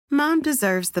Mom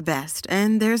deserves the best,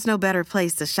 and there's no better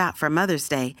place to shop for Mother's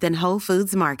Day than Whole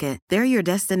Foods Market. They're your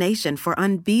destination for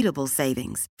unbeatable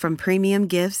savings, from premium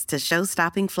gifts to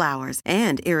show-stopping flowers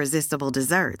and irresistible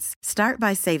desserts. Start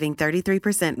by saving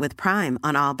 33% with Prime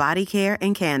on all body care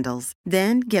and candles.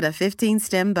 Then get a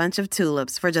 15-stem bunch of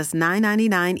tulips for just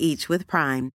 $9.99 each with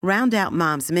Prime. Round out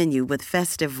Mom's menu with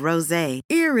festive rosé,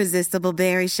 irresistible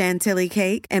berry chantilly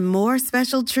cake, and more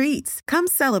special treats. Come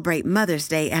celebrate Mother's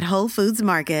Day at Whole Foods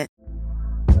Market.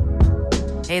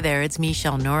 Hey there, it's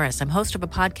Michelle Norris. I'm host of a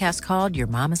podcast called Your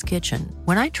Mama's Kitchen.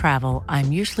 When I travel,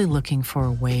 I'm usually looking for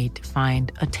a way to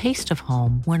find a taste of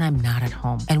home when I'm not at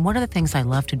home. And one of the things I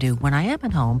love to do when I am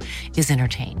at home is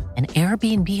entertain. And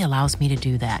Airbnb allows me to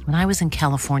do that. When I was in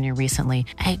California recently,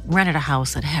 I rented a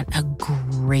house that had a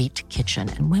great kitchen.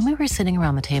 And when we were sitting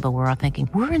around the table, we were all thinking,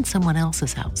 we're in someone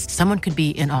else's house. Someone could be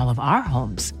in all of our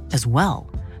homes as well.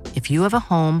 If you have a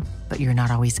home, but you're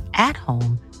not always at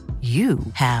home, you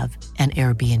have an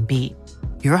Airbnb.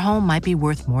 Your home might be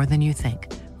worth more than you think.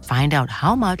 Find out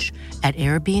how much at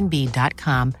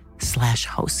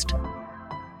airbnb.com/host.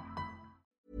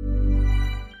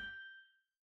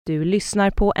 Du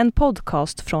lyssnar på en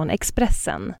podcast från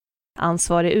Expressen.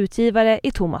 Ansvarig utgivare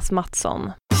är Thomas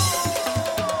Mattsson.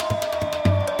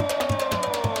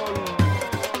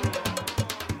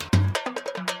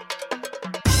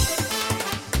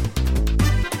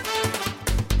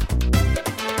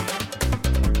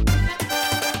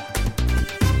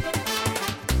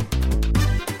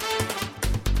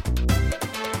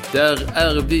 Där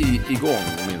är vi igång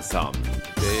minsann.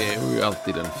 Det är ju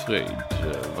alltid en fröjd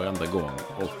varenda gång.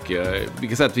 Och vi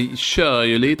kan säga att vi kör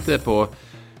ju lite på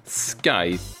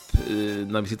Skype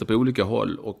när vi sitter på olika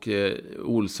håll. Och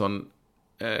Olsson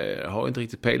har inte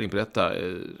riktigt pejling på detta,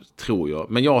 tror jag.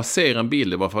 Men jag ser en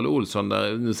bild i varje fall Olsson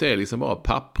där nu ser jag liksom bara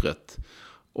pappret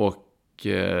och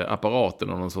apparaten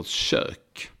och någon sorts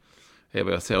kök. Det är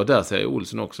vad jag ser. Och där ser jag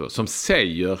Olsson också som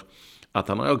säger att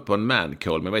han har åkt på en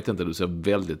mancall, men jag vet inte, du ser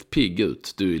väldigt pigg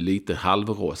ut. Du är lite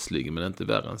halvrosslig, men inte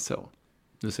värre än så.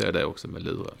 Nu ser jag det också med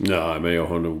lurar. Nej, men jag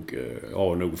har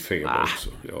nog feber också.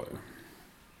 Ja.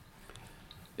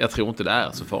 Jag tror inte det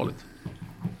är så farligt.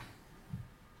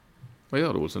 Vad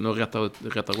gör du, Olsson? Nu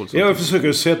rättar Olsson. Jag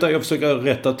försöker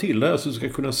rätta till det här så du ska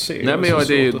kunna se. Nej, men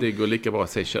det går lika bra att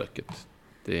se köket.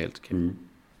 Det är helt okej.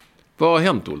 Vad har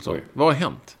hänt, Olsson? Oj. Vad har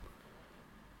hänt?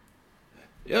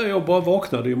 Ja, jag bara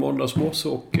vaknade i måndags morse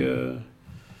och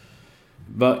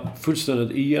var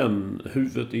fullständigt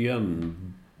huvudet igen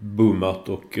bummat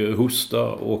och hosta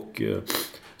och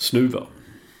snuva.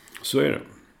 Så är det.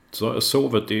 Så jag har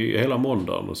sovit i hela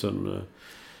måndagen och sen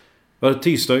var det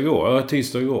tisdag igår.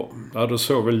 Ja, då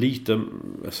sov jag lite,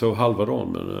 så halva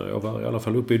dagen, men jag var i alla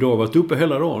fall uppe idag. Jag har varit uppe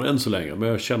hela dagen än så länge, men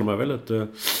jag känner mig väldigt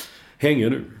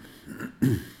hängig nu.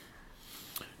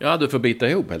 Ja, du får bita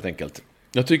ihop helt enkelt.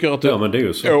 Jag tycker att du men det är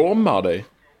ju så. Åmar dig.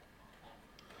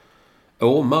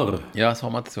 Åmar? Ja, så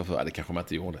har man inte så för. Det kanske man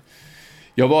inte gjorde.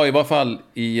 Jag var i varje fall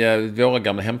i våra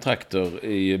gamla hemtrakter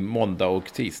i måndag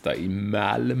och tisdag i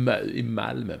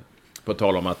Malmö. På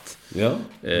tal om att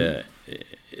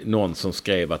någon som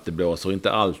skrev att det blåser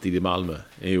inte alltid i Malmö.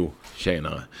 Jo,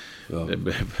 tjenare. Ja.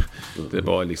 Det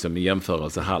var liksom i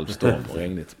jämförelse halvstorm och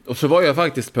regnigt. Och så var jag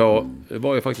faktiskt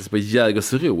på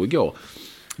Jägersro igår.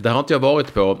 Där har inte jag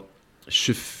varit på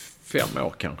 25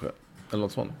 år kanske, eller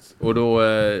något sånt. Och då,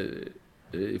 för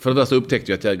det första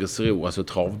upptäckte jag att Jägersro, alltså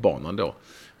travbanan då,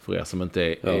 för er som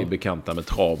inte är bekanta med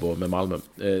trav och med Malmö,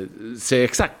 ser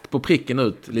exakt på pricken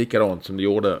ut likadant som det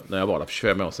gjorde när jag var där för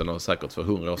 25 år sedan och säkert för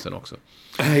 100 år sedan också.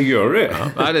 Gör det?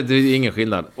 Ja, nej, det är ingen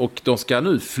skillnad. Och de ska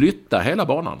nu flytta hela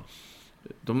banan.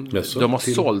 De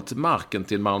har sålt marken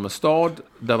till Malmö stad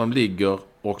där de ligger,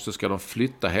 och så ska de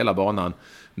flytta hela banan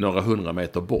några 100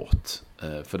 meter bort.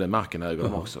 För den marken äger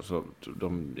de också. Så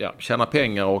de tjänar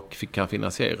pengar och kan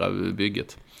finansiera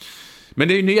bygget. Men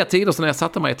det är ju nya tider, så när jag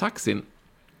satte mig i taxin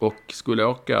och skulle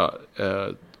åka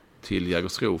till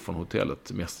Jägersro från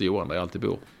hotellet Mäster Johan där jag alltid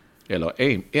bor, eller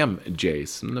MJ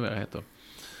som det heter,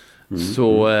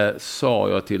 så sa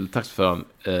jag till taxiföraren,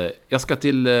 jag ska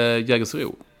till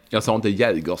Jägersro. Jag sa inte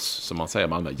Jägers som man säger i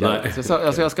Malmö.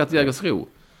 Jag ska till Jägersro.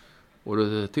 Och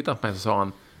då tittade han på mig och sa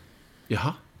han,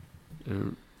 jaha,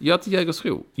 ja, till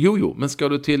Jägersro. Jo, men ska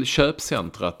du till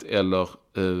köpcentrat eller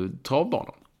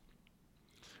travbanan?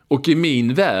 Och i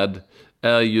min värld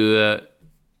är ju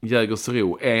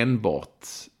Jägersro enbart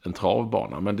en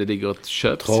travbana, men det ligger ett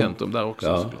köpcentrum där också.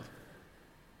 Ja.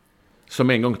 Som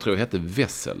en gång tror jag hette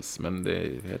Wessels, men det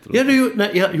heter det.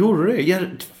 Jag gjorde det.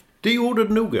 Det gjorde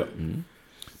det nog.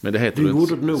 Men det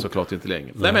heter det såklart inte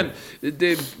längre. Nej, men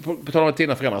det på tal om att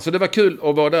tiden förändras. Så det var kul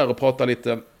att vara där och prata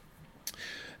lite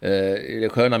Det är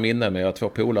sköna minnen med jag har 2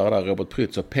 polare där, Robert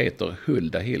Prytz och Peter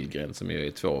Hulda Hillgren, som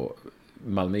är 2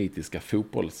 malmöitiska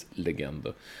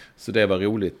fotbollslegender. Så det var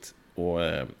roligt. Och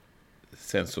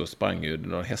sen så sprang ju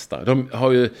några hästar. De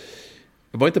har ju,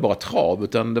 det var inte bara trav,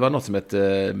 utan det var något som hette,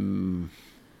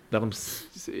 där de,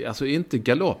 alltså inte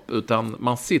galopp, utan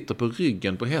man sitter på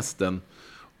ryggen på hästen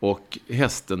och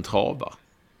hästen travar.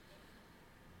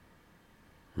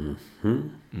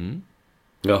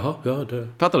 Jaha, ja det...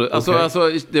 Fattar du?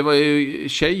 Alltså, det var ju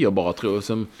tjejer bara, tror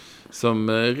jag,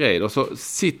 som red. Och så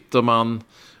sitter man...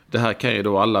 Det här kan ju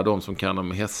då alla de som kan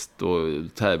om häst och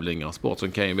tävlingar och sport,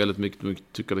 som kan ju väldigt mycket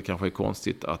tycker det kanske är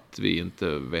konstigt att vi inte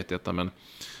vet detta. Men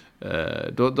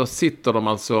då sitter de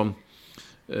alltså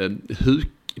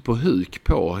huk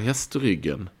på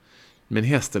hästryggen. Men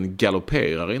hästen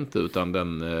galopperar inte, utan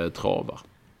den travar.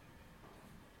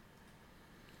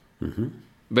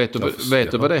 Vet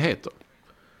du vad det heter?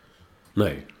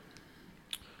 Nej.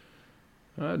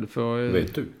 Ja, du får,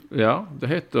 vet du? Ja, det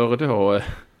heter då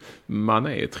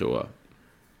mané, tror jag.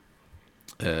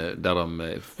 Där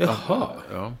de... Jaha.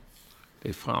 Ja, det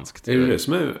är franskt. Är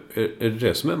det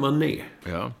det som är mané?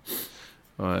 Ja.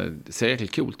 Det ser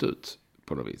jäkligt coolt ut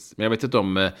på något vis. Men jag vet inte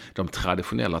om de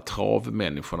traditionella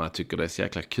travmänniskorna tycker det är så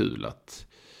jäkla kul att...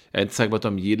 Jag är inte säker på att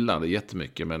de gillar det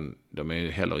jättemycket, men de är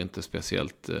ju heller inte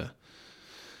speciellt...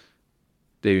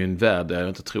 Det är ju en värld där jag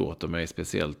inte tror att de är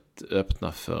speciellt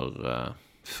öppna för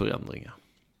förändringar.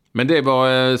 Men det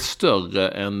var större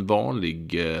än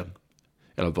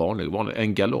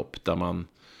en galopp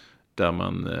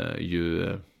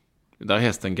där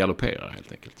hästen galopperar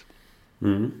helt enkelt.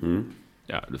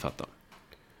 Ja, du fattar.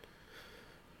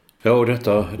 Ja, och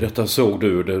detta såg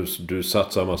du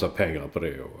satsar en massa pengar på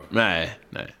det. Nej.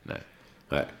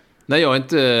 Nej, jag är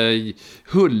inte...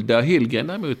 Hulda Hillgren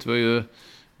däremot var ju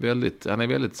väldigt... Han är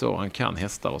väldigt så... Han kan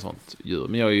hästar och sånt djur.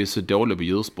 Men jag är ju så dålig på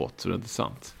djursport, så det är inte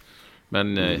sant.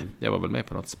 Men jag var väl med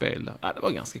på något spel där. Ja, det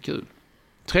var ganska kul.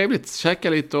 Trevligt, käka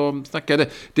lite och snacka.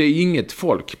 Det är inget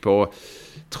folk på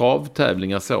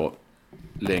travtävlingar så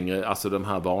längre. Alltså de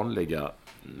här vanliga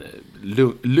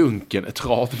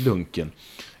travlunken.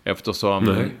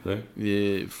 Eftersom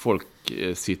folk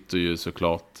sitter ju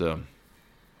såklart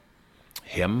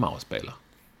hemma och spelar.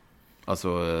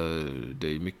 Alltså det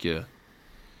är mycket...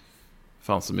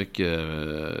 fanns så mycket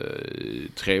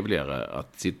trevligare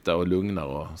att sitta och lugna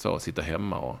och så, sitta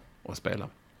hemma och spela.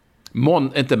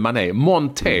 Inte Mané,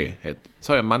 Monté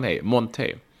sa jag Mané,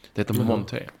 Monté. Det heter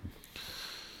Monté.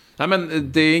 Nej,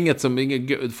 men det är inget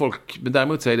folk, men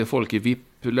däremot så är det folk i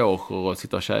VIP-loger och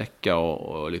sitter och käka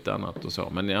och lite annat och så.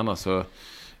 Men annars så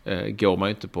går man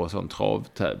ju inte på sån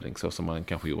travtävling så som man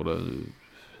kanske gjorde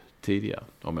tidigare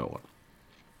om åren.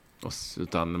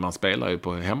 Utan man spelar ju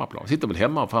på hemmaplan. Sitter väl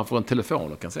hemma framför en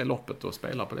telefon och kan se loppet och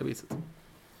spela på det viset.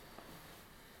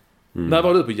 När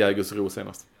var du på Jägersro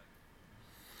senast?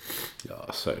 Ja,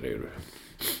 säg det du.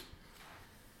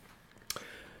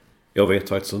 Jag vet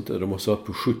faktiskt inte. Det måste ha varit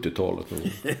på 70-talet.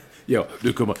 Ja,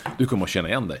 du kommer att känna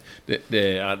igen dig.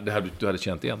 Du hade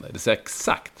känt igen dig. Det ser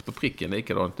exakt på pricken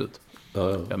likadant ut.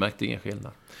 Ja. Jag märkte ingen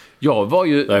skillnad. Jag var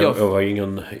ju... jag var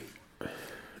ingen...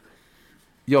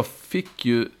 Jag fick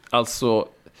ju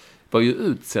var ju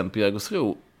utsänd på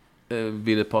Jägersro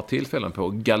vid ett par tillfällen på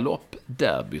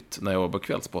galoppderbyt när jag var på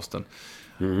Kvällsposten.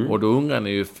 Och då undrade ni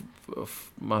ju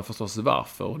man förstås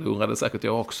varför, och det undrade säkert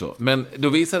jag också. Men då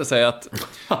visade det sig att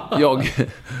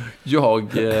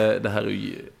det här är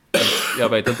ju, jag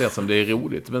vet inte ens om det är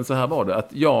roligt, men så här var det, att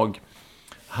jag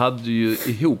hade ju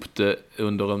ihop det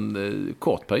under en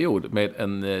kort period med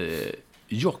en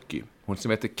jockey. Hon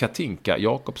som heter Katinka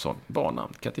Jakobsson. Bra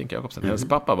namn, Katinka Jakobsson. Hennes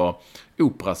pappa var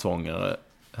operasångare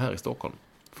här i Stockholm.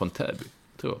 Från Täby,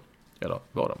 tror jag. Eller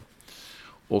var de.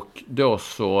 Och då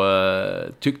så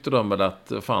tyckte de väl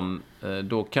att fan,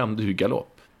 då kan du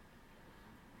galopp.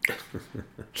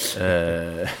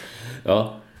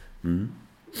 Ja.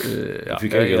 Jag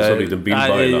fick en sån liten bild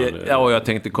bara. Ja, jag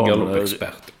tänkte komma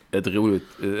ett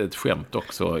ett skämt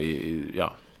också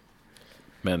ja.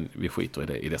 Men vi skiter i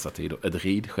det i dessa tider. Ett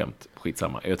ridskämt,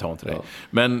 skitsamma, jag tar inte det. Ja.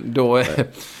 Men då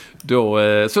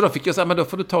så då fick jag säga, men då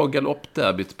får du ta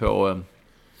galoppderbyt på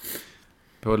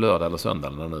lördag eller söndag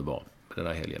när det nu var den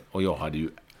där helgen. Och jag hade ju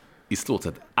i stort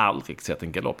sett aldrig sett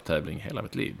en galopptävling i hela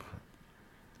mitt liv.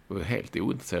 Jag var helt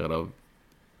ointresserad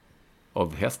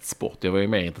av hästsport. Jag var ju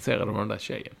mer intresserad av den där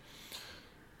tjejen.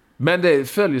 Men det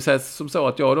följer sig som så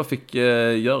att jag då fick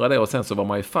göra det, och sen så var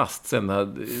man ju fast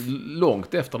sen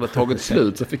långt efter det tagit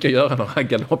slut, så fick jag göra några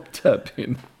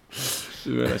galopptävlingar.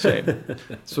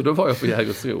 Så då var jag på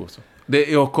Jägersro.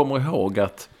 Jag kommer ihåg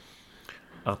att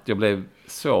jag blev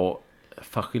så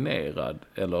fascinerad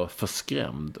eller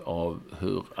förskrämd av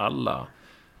hur alla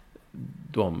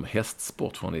de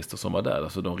hästsportjournalister som var där,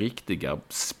 alltså de riktiga,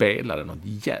 spelade något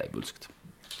djävulskt.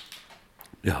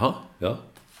 Jaha, ja.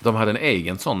 De hade en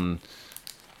egen sån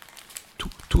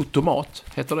tomat,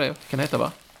 heter det, kan det heta,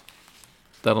 va?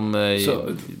 Där de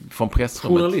från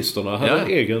pressrummet. Journalisterna hade en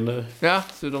egen... Ja,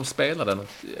 så de spelade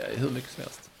hur mycket som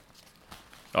helst.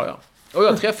 Ja. Och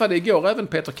jag träffade igår även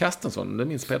Peter Kastensson. Du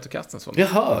minns Peter Kastensson?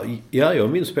 Jaha, ja, jag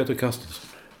minns Peter Kastensson.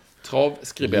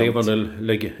 Travskribent. Levande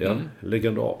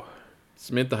legendar.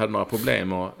 Som inte hade några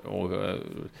problem att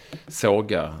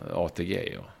såga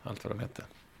ATG och allt vad de hette.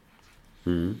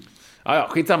 Ja,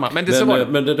 skitsamma.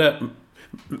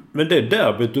 Men det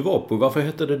derbyt du var på, varför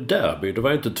hette det derby? Det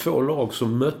var inte två lag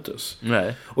som möttes.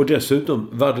 Nej. Och dessutom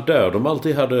var det där de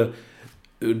alltid hade...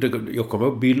 Jag kommer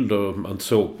ihåg bilder man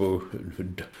såg på...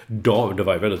 Det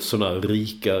var ju väldigt sådana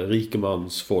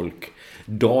rikemansfolk.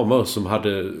 Damer som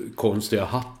hade konstiga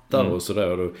hattar och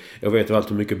sådär. Jag vet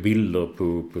alltid mycket bilder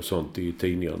på sånt i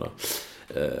tidningarna.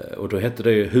 Och då hette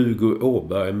det Hugo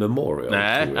Åberg Memorial.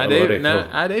 Nej,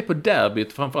 det är på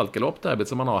derbyt, framförallt galoppderbyt,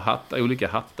 som man har olika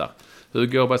hattar.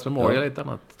 Hugo Åbergs Memorial är ett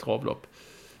annat travlopp.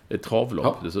 Ett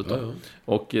travlopp dessutom. Ja.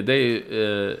 Och det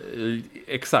är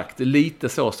exakt lite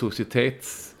så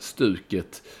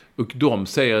societetsstuket. Och de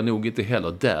säger nog inte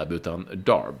heller derby utan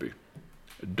derby.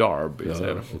 Derby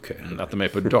säger de. Okay. Att de är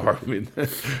på derby,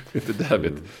 inte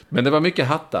derbyt. Men det var mycket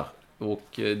hattar. Och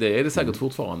det är det säkert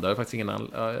fortfarande. Det är faktiskt ingen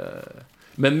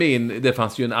men det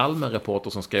fanns ju en allmän reporter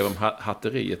som skrev om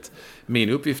hatteriet. Min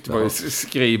uppgift var ju att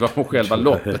skriva om själva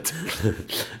loppet.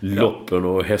 Loppen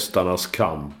och hästarnas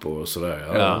kamp och sådär.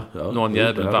 Ja. Någon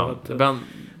jävel vann.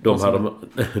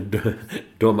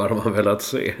 De hade man velat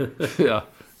se. Ja,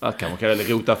 man kan väl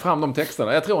rota fram de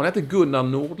texterna. Jag tror han hette Gunnar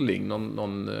Nordling,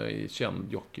 någon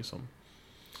känd jockey som...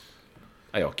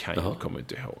 Jag kommer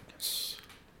inte ihåg.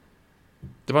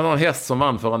 Det var någon häst som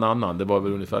vann för en annan. Det var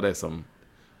väl ungefär det som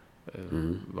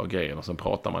var grejen. Och sen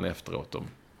pratar man efteråt om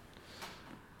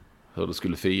hur det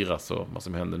skulle firas och vad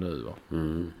som hände nu.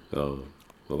 Ja,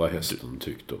 och vad hästen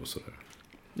tyckte och sådär.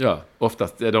 Ja,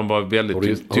 oftast de var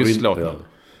väldigt tystlåtna.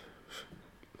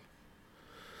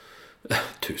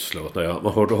 Tystlåtna, ja.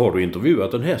 Men har du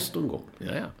intervjuat en häst någon gång?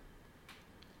 Ja.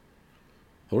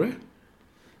 Har du?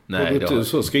 Nej, har du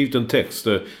så skrivit en text?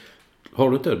 Har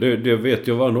du inte? Det vet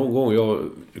jag var någon gång.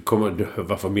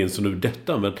 Varför minns du nu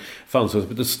detta? Men fanns en som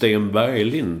heter Sten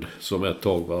Berglind som ett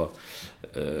tag var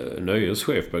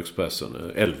nöjeschef på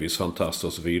Expressen. Elvis fantast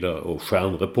och så vidare. Och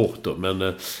stjärnreporter. Men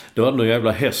det var någon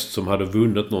jävla häst som hade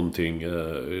vunnit någonting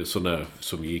sådär,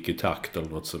 som gick i takt eller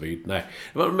något så vidare. Nej,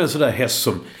 det var en sån där häst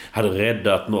som hade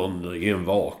räddat någon i en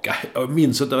vaka. Jag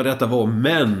minns inte vad detta var,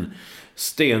 men...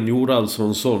 Sten gjorde alltså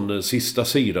en sån sista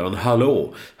sidan.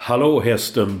 Hallå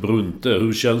hästen Brunte,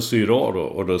 hur känns det idag då?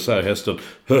 Och då säger hästen,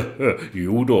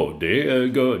 jo då,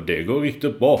 det går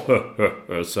riktigt bra.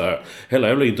 Så här. Hela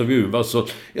jävla intervjun var så,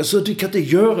 alltså du kan inte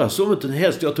göra så med en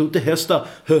häst, jag tror inte hästar,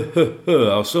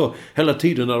 alltså hela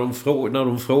tiden när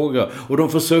de frågar. Och de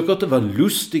försöker inte vara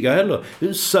lustiga heller.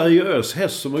 En seriös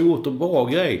häst som har gjort en bra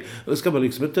grej. Då ska man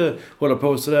liksom inte hålla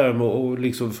på sådär och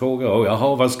liksom fråga,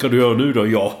 jaha, vad ska du göra nu då?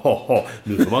 Ja,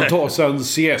 nu får man ta sig en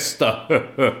siesta.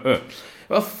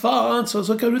 Vad fan,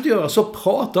 så kan du inte göra. Så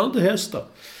pratar inte hästar.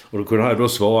 Och då kunde jag då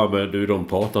svara med, de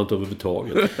pratar inte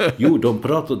överhuvudtaget. Jo,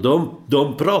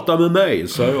 de pratar med mig,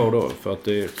 sa jag då. För att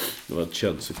det var ett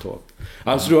känt citat.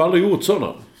 Alltså, du har aldrig gjort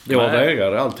sådana? Det var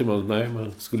vägare, alltid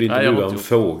man skulle inte intervjua en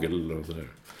fågel eller sådär.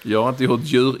 Jag har inte gjort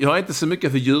djur. Jag har inte så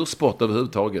mycket för djursport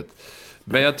överhuvudtaget.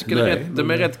 Men jag tycker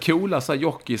de är rätt coola, så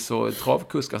jockeys och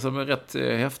travkuskar som är rätt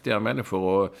häftiga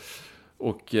människor.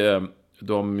 Och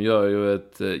de gör ju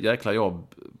ett jäkla jobb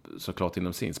såklart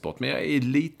inom sin sport. Men jag är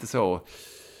lite så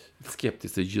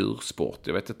skeptisk till djursport.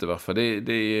 Jag vet inte varför.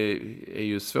 Det är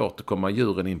ju svårt att komma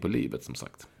djuren in på livet, som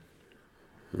sagt.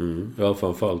 Ja,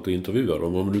 framförallt att intervjua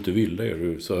dem. Om du inte vill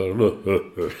det, så hör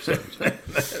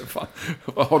Fan.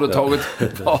 Vad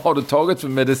har du tagit för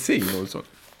medicin och så?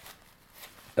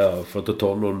 Ja, för att inte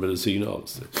ta någon medicin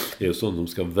alls. Det är sånt som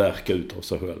ska verka ut av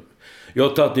sig själv. Jag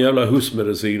har tagit en jävla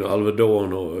husmedicin och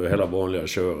Alvedon och hela vanliga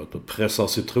köret och pressar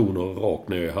citroner rakt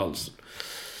ner i halsen.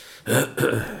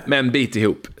 Men bit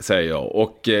ihop, säger jag.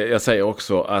 Och jag säger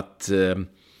också att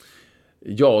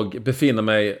jag befinner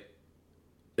mig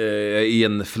i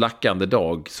en flackande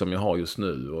dag som jag har just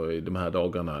nu och i de här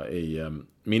dagarna i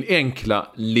min enkla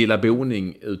lilla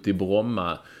boning ute i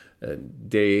Bromma.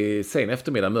 Det är sen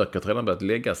eftermiddag, mörkret redan börjat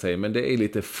lägga sig, men det är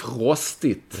lite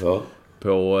frostigt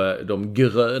på de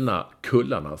gröna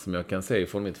kullarna som jag kan se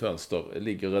från mitt fönster.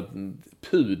 Ligger ett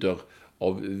puder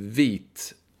av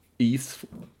vit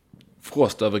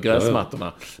frost över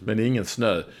gräsmattorna, men ingen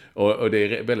snö. Och det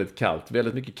är väldigt kallt.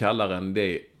 Väldigt mycket kallare än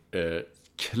det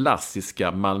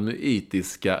klassiska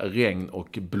malmöitiska regn-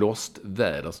 och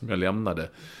blåstväder som jag lämnade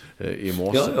i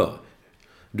morse. Ja.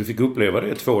 Du fick uppleva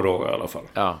det 2 dagar i alla fall.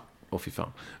 Ja, fy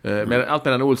fan. Men allt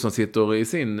medan Olsson sitter i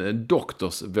sin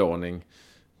doktorsvåning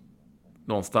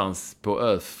någonstans på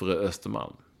Övre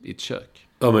Östermalm i ett kök.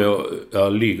 Ja, men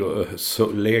jag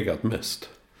ligger legat mest.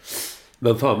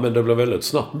 Men det blev väldigt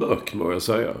snabbt mörkt, må jag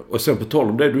säga. Och sen på tal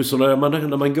om det, så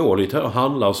när man går lite här och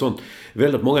handlar och sånt.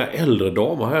 Väldigt många äldre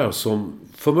damer här som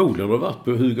förmodligen har varit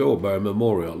på Hugo Åberg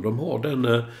Memorial. De har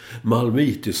den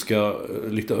malmitiska,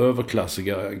 lite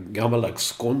överklassiga,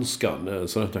 gammaldags skånskan.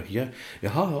 Så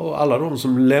jaha, och alla de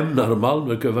som lämnade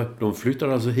Malmö, de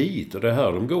flyttade alltså hit. Och det är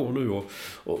här de går nu.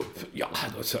 Och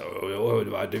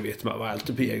det vet man, var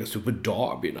alltid på egen stod på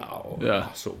Darbyna. Ja,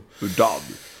 så.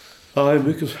 Darby. Ja,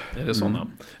 mycket. Är det sådana?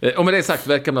 Och med det sagt,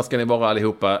 välkomna ska ni vara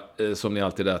allihopa, som ni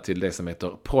alltid är, till det som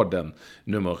heter podden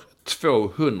nummer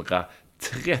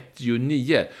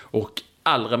 239. Och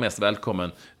allra mest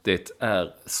välkommen, det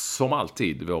är som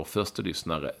alltid vår första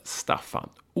lyssnare Staffan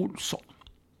Olsson.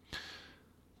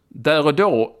 Där och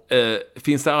då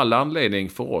finns det alla anledning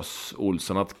för oss,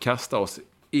 Olsson, att kasta oss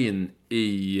in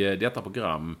i detta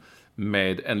program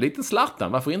med en liten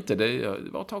slartan. Varför inte? Det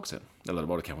var ett tag sedan. Eller det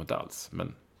var det kanske inte alls,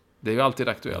 men det är ju alltid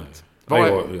aktuellt. Vad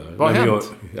har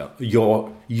hänt?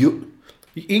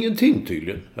 Ingenting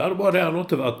tydligen. Det hade bara det han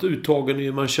inte varit uttagen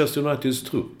i Manchester Uniteds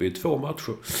trupp i 2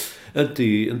 matcher.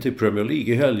 Inte i Premier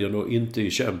League i helgen och inte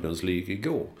i Champions League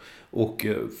igår. Och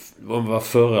vad var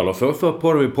förra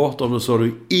på det vi pratade om, då sa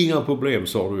du inga problem,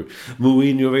 sa du.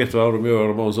 Mourinho vet vad de gör,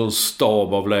 de har en sån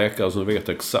stab av läkare som vet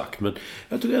exakt. Men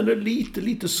jag tycker ändå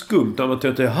lite skumt när man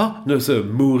tänkte, nu ser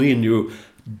Mourinho,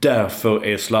 därför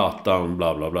är Zlatan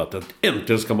bla bla bla.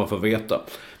 Äntligen ska man få veta.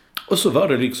 Och så var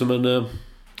det liksom en...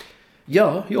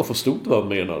 jag förstod vad han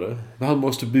menade. Han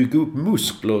måste bygga upp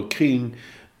muskler kring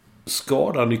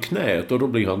skadan i knät och då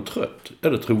blir han trött.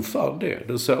 Eller tror fan det.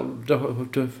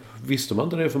 Det visste man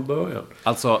inte det från början.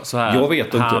 Alltså så här, jag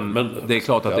vet inte. Men, det är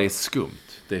klart att det är skumt.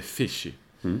 Det är fishy.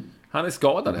 Han är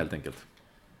skadad helt enkelt.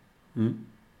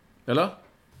 Eller?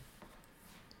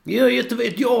 Jag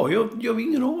har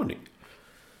ingen aning.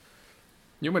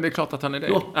 Jo, men det är klart att han är det.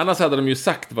 Ja. Annars hade de ju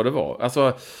sagt vad det var.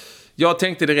 Alltså, jag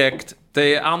tänkte direkt,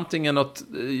 det är antingen något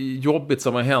jobbigt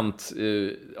som har hänt,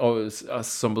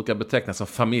 som brukar betecknas som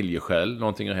familjeskäl,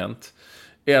 någonting har hänt.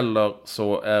 Eller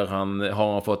så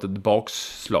har han fått ett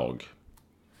bakslag.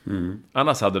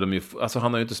 Annars hade de ju, alltså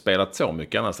han har ju inte spelat så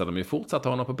mycket, annars hade de ju fortsatt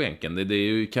ha honom på bänken. Det är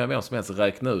ju, kan vem som helst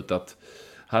räkna ut att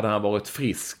hade han varit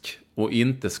frisk och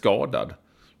inte skadad,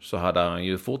 så hade han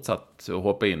ju fortsatt att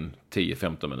hoppa in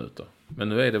 10-15 minuter. Men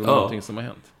nu är det väl någonting som har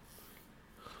hänt.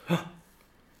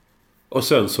 Och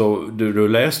sen så, du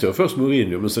läste jag först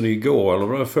Mourinho, men sen igår eller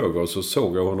vad förrgår så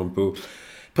såg jag honom på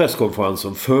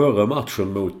presskonferensen före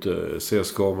matchen mot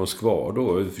CSKA Moskva.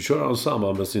 Då körde han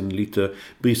samman med sin lite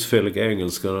bristfälliga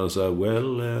engelska. Han sa,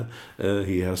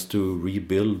 he has to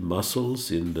rebuild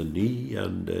muscles in the knee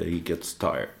and he gets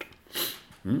tired.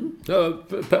 Ja,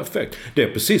 perfekt. Det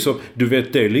är precis som, du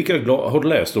vet, det är lika glad. Har du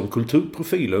läst om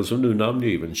kulturprofilen som nu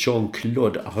namngiven?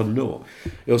 Jean-Claude Arnault.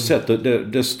 Jag har sett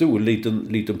det stod en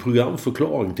liten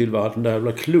programförklaring till vad den där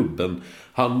jävla klubben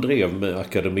han drev med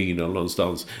akademin eller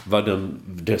någonstans, vad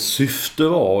det syfte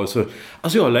var. Alltså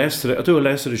jag tror jag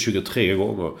läste det 23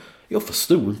 gånger. Jag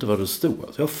förstod inte vad det stod.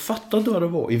 Alltså, jag fattade inte vad det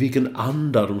var. I vilken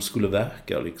anda de skulle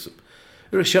verka liksom.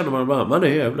 Då känner man bara, man är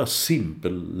en jävla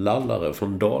simpel lallare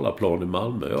från Dalaplan i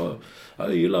Malmö.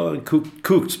 Jag gillar en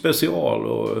kokt special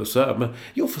och så här, men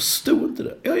jag förstod inte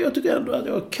det. Jag tycker ändå att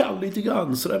jag kan lite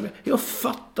grann sådär, men jag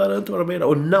fattade inte vad de menade.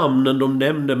 Och namnen de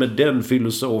nämnde med den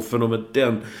filosofen och med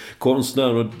den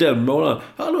konstnären och den målaren,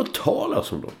 jag hade hört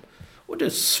talas om dem. Och det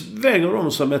svänger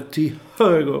de som ett till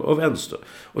höger och vänster.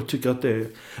 Och tycker att det är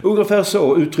ungefär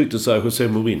så uttryckte sig José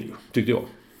Mourinho, tyckte jag.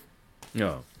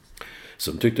 Ja.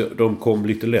 Sen tyckte de kom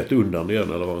lite lätt undan igen,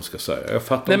 eller vad man ska säga. Jag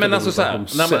fattar inte. Men alltså så här,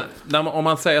 om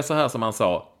man säger så här som man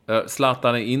sa,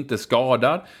 Zlatan är inte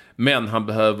skadad, men han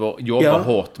behöver jobba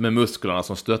hårt med musklerna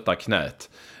som stöttar knät.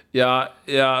 Ja,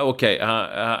 okej.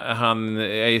 Han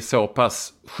är så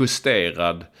pass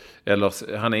justerad,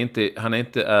 eller han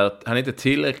är inte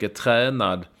tillräckligt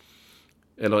tränad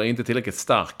eller inte tillräckligt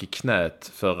stark i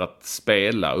knät för att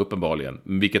spela uppenbarligen,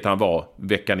 vilket han var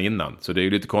veckan innan, så det är ju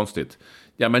lite konstigt.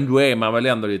 Ja, men då är man väl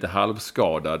ändå lite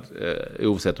halvskadad,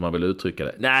 oavsett om man vill uttrycka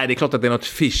det. Nej, det är klart att det är något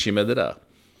fishy med det där.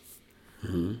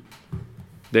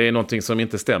 Det är någonting som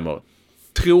inte stämmer.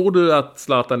 Tror du att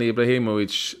Zlatan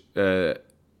Ibrahimovic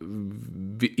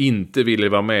inte ville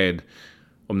vara med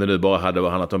om det nu bara hade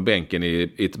handlat om bänken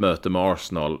i ett möte med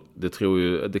Arsenal, det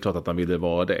är klart att han ville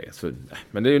vara det. Så,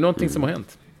 men det är ju någonting som har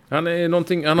hänt. Han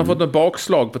har fått något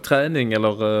bakslag på träning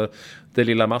eller det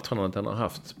lilla matchen han har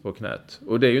haft på knät.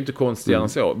 Och det är ju inte konstigare än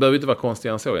så. Det behöver inte vara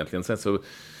konstigare än så egentligen. Sen så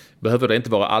behöver det inte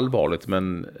vara allvarligt,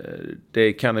 men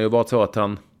det kan ju vara så att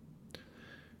han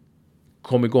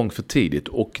kom igång för tidigt.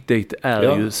 Och det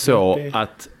är ju så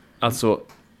att alltså,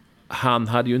 han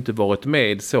hade ju inte varit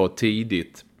med så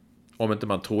tidigt om inte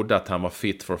man trodde att han var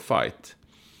fit for fight.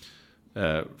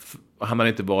 Han hade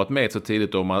inte varit med så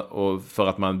tidigt och för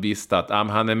att man visste att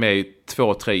han är med i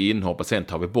 2-3 inhopp och sen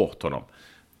tar vi bort honom.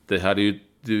 Det hade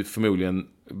ju förmodligen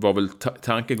var väl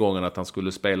tankegången att han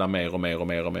skulle spela mer och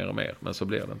mer. Men så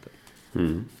blev det inte.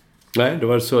 Nej, det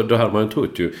var så, då hade man ju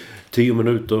trott ju 10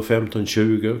 minuter,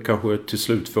 15-20, kanske till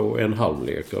slut få en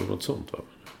halvlek eller något sånt, va?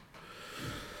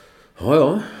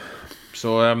 Ja.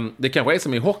 Så det kanske är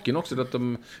som i hockeyn också, att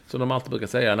som de alltid brukar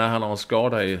säga, när han har en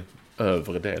skada i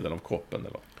övre delen av kroppen.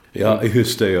 Eller? Ja,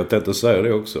 just det. Jag tänkte säga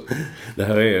det också. Det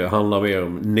här handlar mer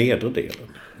om nedre delen.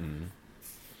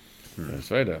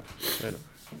 Så är det.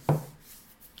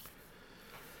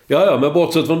 Ja, men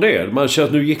bortsett från det. Man känner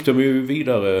att nu gick de ju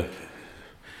vidare.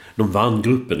 De vann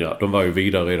gruppen, ja. De var ju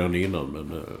vidare redan innan.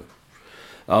 Men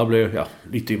jag blev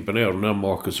lite imponerad av den här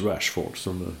Marcus Rashford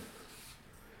som...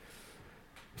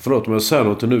 Förlåt om jag säger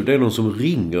något nu. Det är någon som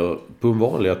ringer på den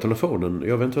vanliga telefonen.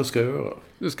 Jag vet inte vad jag ska göra.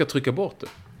 Du ska trycka bort det.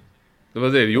 Det var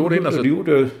det du gjorde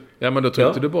innan. Ja, men då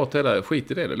tryckte du bort hela.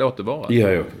 Skit i det. Låt det vara.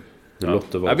 Ja.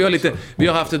 Låt det vara. Ja, vi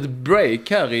har haft ett break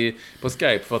här på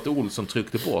Skype för att Olsson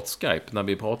tryckte bort Skype när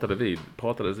vi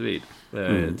pratades vid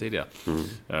tidigare.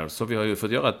 Så vi har ju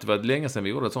fått göra det var länge sedan vi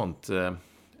gjorde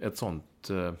ett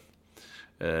sånt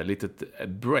litet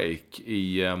break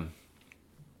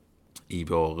i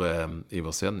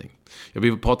vår sändning.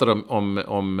 Vi pratade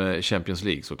om Champions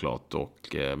League såklart,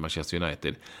 och Manchester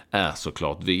United är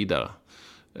såklart vidare.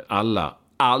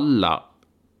 Alla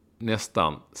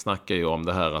nästan snackar ju om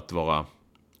det här att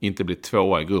inte bli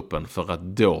tvåa i gruppen för att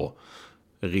då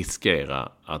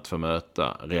riskera att få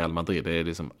möta Real Madrid. Det är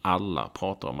liksom alla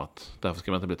pratar om att därför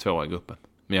ska man inte bli tvåa i gruppen.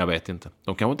 Men jag vet inte.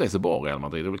 De kanske inte är så bra, Real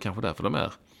Madrid. Det är väl kanske därför de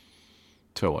är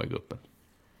tvåa i gruppen.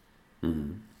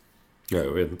 Ja,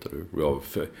 jag vet inte.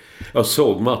 Jag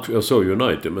såg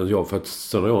United, men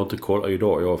sen har jag inte kollat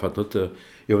idag. Jag fattar inte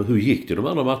hur gick det de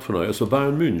andra matcherna. Jag såg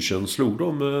Bayern München slog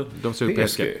de slog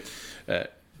PSG.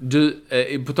 Du,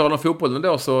 på tal om fotbollen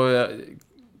då, så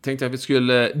tänkte jag att vi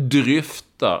skulle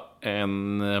dryfta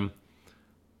en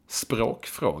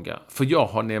språkfråga. För jag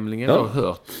har nämligen då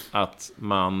hört att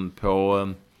man på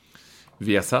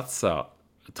Viasatsa,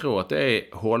 jag tror att det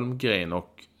är Holmgren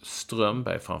och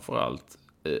Strömberg framförallt,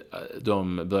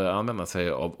 de börjar använda sig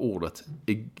av ordet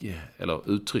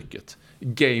eller uttrycket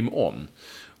game on.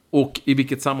 Och i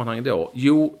vilket sammanhang då?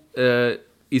 Jo,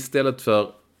 istället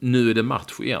för nu är det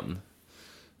match igen.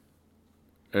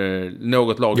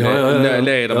 Något lag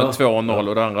leder med 2-0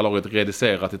 och det andra laget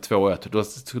reducerar till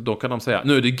 2-1. Då kan de säga,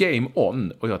 nu är det game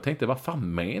on. Och jag tänkte, vad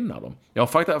fan menar de?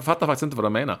 Jag fattar faktiskt inte vad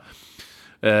de menar.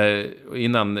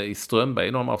 Innan i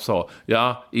Strömberg någon sa,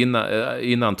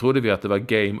 innan trodde vi att det var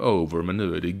game over, men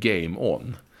nu är det game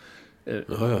on.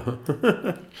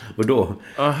 Och då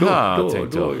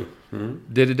tänkte jag.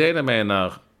 Det är det de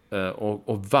menar.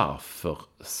 Och varför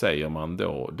säger man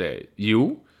då det?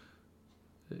 Jo,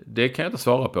 det kan jag inte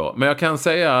svara på. Men jag kan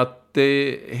säga att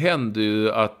det händer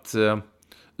ju att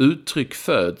uttryck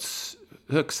föds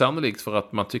högst sannolikt för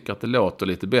att man tycker att det låter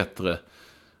lite bättre,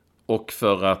 och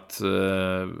för att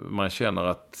man känner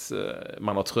att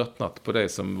man har tröttnat på det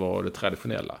som var det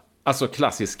traditionella. Alltså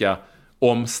klassiska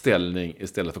omställning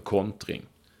istället för kontring.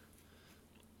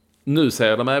 Nu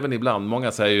säger de även ibland,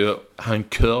 många säger ju, han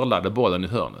curlade bollen i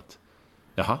hörnet.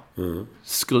 Jaha,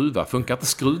 skruva, funkar inte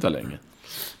skruva längre?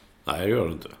 Nej, det gör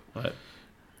det inte. Nej.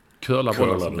 Curla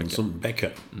som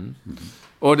backhand.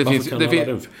 Och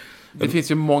det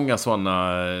finns ju många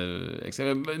sådana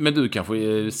exempel. Men du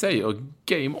kanske säger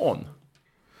game on?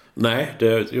 Nej,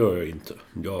 det gör jag inte.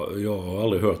 Jag har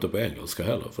aldrig hört det på engelska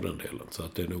heller för den delen. Så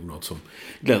att det är nog något som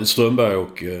Glenn Strömberg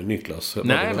och Niklas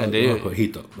har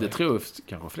hittat. Det tror jag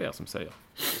kanske fler som säger.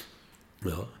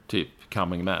 Ja. Typ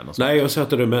coming man och så. Nej, jag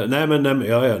satte det med. Nej, men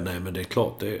det är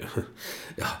klart det är.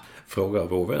 Ja, fråga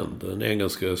vår vän, den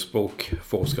engelska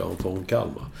språkforskaren från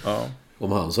Kalmar. Ja.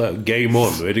 Om han säger game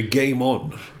on, då är det game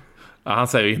on. Ja, han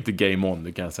säger inte game on,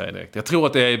 det kan jag säga direkt. Jag tror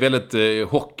att det är väldigt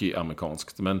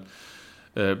hockey-amerikanskt, men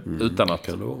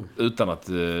utan att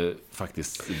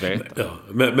faktiskt veta.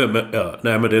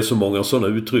 Men det är så många sådana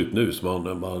uttryck nu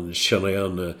som man känner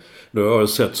igen. Nu har jag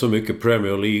sett så mycket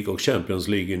Premier League och Champions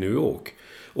League i New York.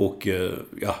 Och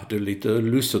ja, det är lite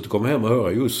lustigt att komma hem och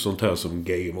höra just sånt här som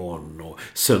Game On och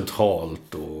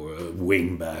centralt och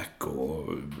wingback och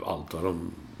allt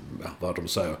vad de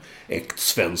säger. Äkt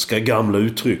svenska gamla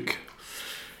uttryck.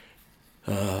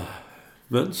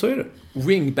 Men så är det.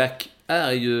 Wingback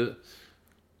är ju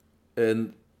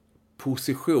en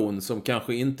position som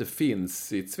kanske inte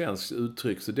finns i ett svenskt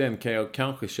uttryck, så den kan jag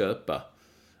kanske köpa.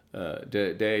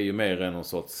 Det är ju mer än någon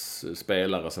sorts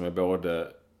spelare som är både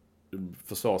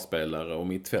försvarsspelare och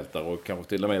mittfältare och kanske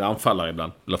till och med anfallare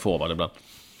ibland, eller forward ibland.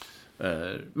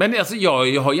 Men alltså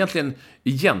jag har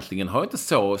egentligen har jag inte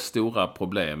så stora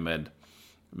problem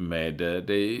med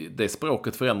det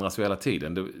språket förändras ju hela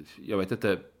tiden. Jag vet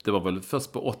inte, det var väl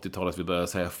först på 80-talet vi började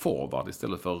säga forward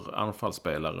istället för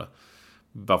anfallsspelare.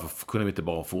 Varför kunde vi inte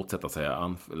bara fortsätta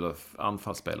säga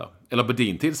anfallsspelare? Eller på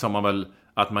din tid sa man väl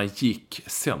att man gick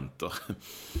center.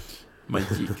 Man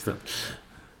gick center.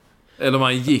 Eller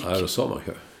man gick... Ja, det sa man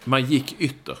ju. Man gick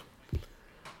ytter.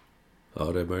 Ja,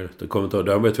 det är möjligt. Det kommer inte.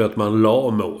 Där vet vi att man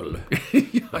la mål.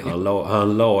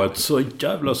 Han la ett så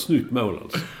jävla snyggt mål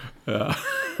alltså. Ja.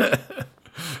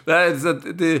 Nej, så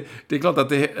det är klart att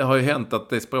det har ju hänt att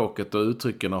det språket och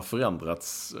uttrycken har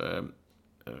förändrats.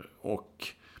 Och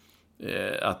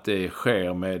att det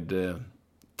sker med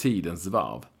tidens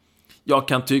varv. Jag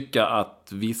kan tycka att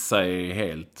vissa är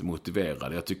helt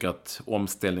motiverade. Jag tycker att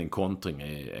omställning kontring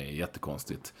är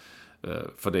jättekonstigt.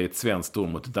 För det är ett svenskt ord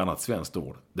mot ett annat svenskt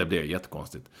ord. Det blir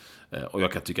jättekonstigt. Och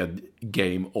jag kan tycka att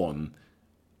game on,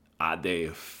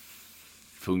 det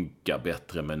funkar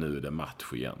bättre, men nu är det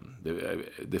match igen.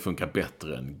 Det funkar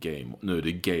bättre än game. Nu är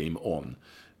det game on.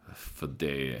 För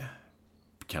det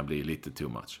kan bli lite too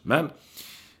much. Men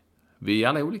vi är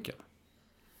alla olika.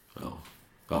 Ja,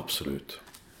 absolut.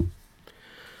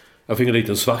 Jag fick en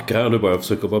liten svacka här nu bara. Jag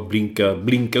försöker bara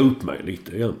blinka upp mig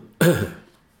lite igen.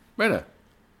 Vad är det?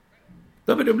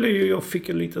 Nej, men det blev ju, jag fick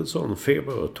en liten sån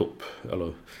febertopp.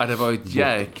 Eller... Ja, det var ett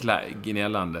jäkla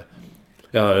gnällande.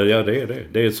 Ja, det är det.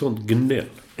 Det är ett sånt gnäll.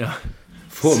 Ja.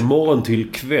 Från morgon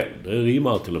till kväll. Det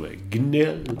rimmar till och med.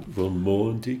 Gnäll från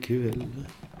morgon till kväll.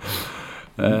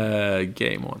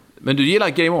 Game on. Men du gillar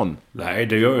Game On? Nej,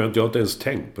 det gör jag inte. Jag har inte ens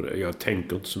tänkt på det. Jag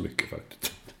tänker inte så mycket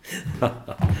faktiskt.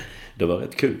 Det var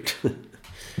rätt kul.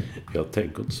 Jag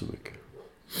tänker inte så mycket.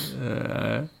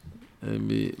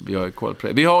 Vi har ju koll på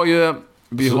det. Vi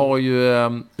har ju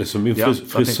som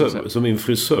min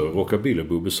frisör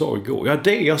Rockabilly-Bubbe sa igår.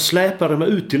 Ja, jag släpade mig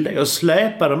ut till det. Jag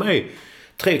släpade mig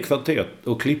 3 kvarter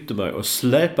och klippte mig och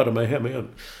släpade mig hem igen.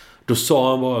 Då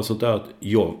sa han bara sånt där att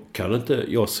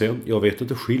jag vet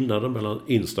inte skillnaden mellan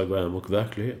Instagram och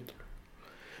verklighet.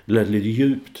 Det lät lite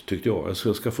djupt tyckte jag.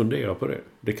 Jag ska fundera på det.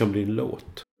 Det kan bli en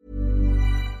låt.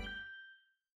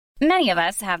 Many of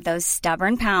us have those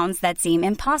stubborn pounds that seem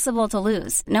impossible to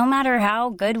lose, no matter how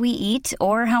good we eat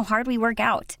or how hard we work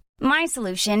out. My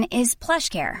solution is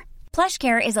PlushCare.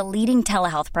 PlushCare is a leading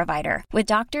telehealth provider with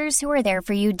doctors who are there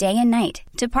for you day and night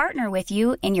to partner with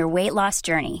you in your weight loss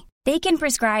journey. They can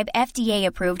prescribe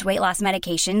FDA-approved weight loss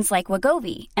medications like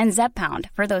Wegovy and Zepbound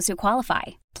for those who qualify.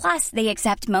 Plus, they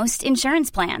accept most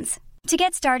insurance plans. To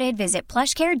get started, visit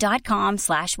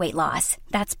plushcare.com/weightloss.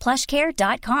 That's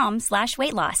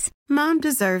plushcare.com/weightloss. Mom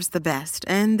deserves the best,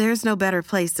 and there's no better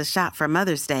place to shop for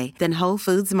Mother's Day than Whole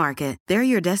Foods Market. They're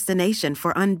your destination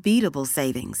for unbeatable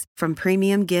savings, from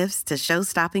premium gifts to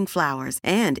show-stopping flowers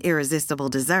and irresistible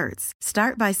desserts.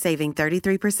 Start by saving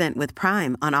 33% with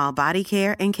Prime on all body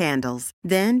care and candles.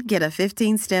 Then get a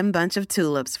 15-stem bunch of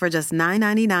tulips for just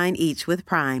 $9.99 each with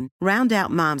Prime. Round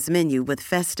out Mom's menu with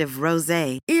festive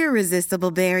rosé,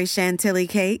 irresistible berry chantilly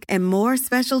cake, and more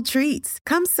special treats.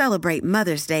 Come celebrate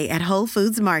Mother's Day at Whole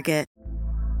Foods Market.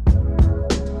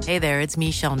 Hey there, it's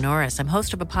Michelle Norris. I'm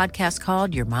host of a podcast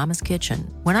called Your Mama's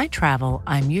Kitchen. When I travel,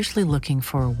 I'm usually looking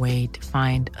for a way to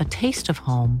find a taste of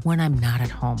home when I'm not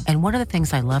at home. And one of the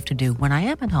things I love to do when I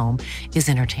am at home is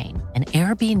entertain. And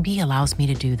Airbnb allows me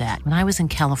to do that. When I was in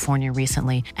California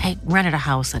recently, I rented a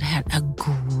house that had a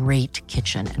great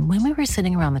kitchen. And when we were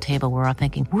sitting around the table, we were all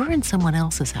thinking, we're in someone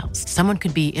else's house. Someone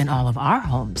could be in all of our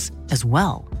homes as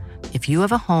well. If you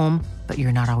have a home, but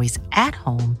you're not always at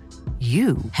home,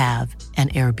 you have an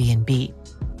Airbnb.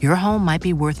 Your home might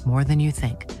be worth more than you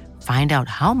think. Find out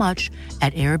how much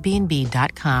at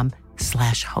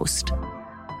airbnb.com/host.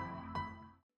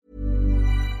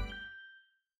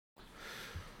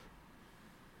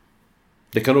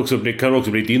 Det kan också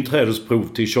bli ett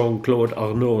inträdesprov till Jean-Claude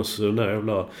Arnaults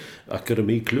jävla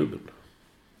akademiklubben.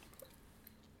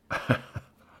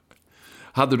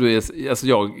 Hade du, alltså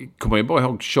jag kommer ju bara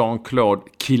ihåg Jean-Claude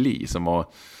Killy som var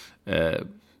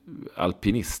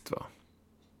alpinist, va?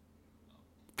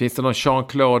 Finns det någon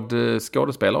Jean-Claude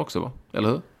skådespelare också, va? Eller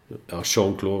hur? Ja,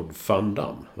 Jean-Claude Van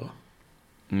Damme, va?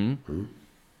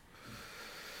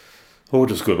 Och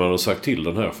då skulle man ha sagt till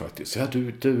den här faktiskt. Ja,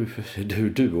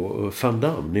 du och Van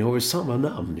Damme, ni har ju samma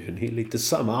namn ju. Ni är lite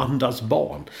samma andas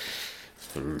barn.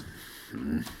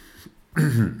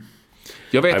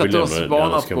 Jag vet att du har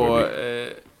spanat på...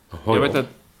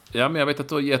 jag vet att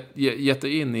du har gett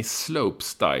in i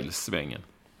slope-style-svängen.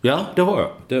 Ja, det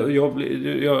har jag. Jag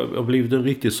har blivit en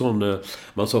riktig sån...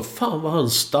 Man sa, fan vad han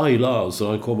stylar. Så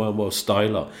han kommer han bara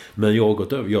styla. Men jag har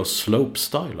gått över. Jag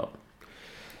slope-stylar.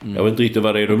 Jag vet inte riktigt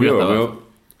vad det är de gör.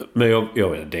 Men jag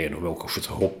vet, det är de åker,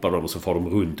 så hoppar de och så får de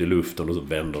runt i luften och så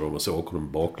vänder de och så åker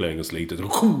de baklänges lite.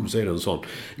 Så är det en sån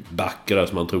backe där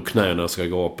som man tror knäna ska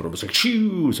gå upp och de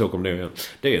så åker de ner igen.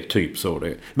 Det är typ så det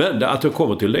är. Men att jag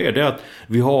kommer till det är att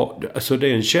vi har, alltså det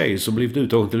är en tjej som blivit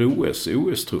uttagen till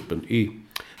OS-truppen i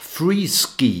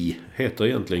freeski heter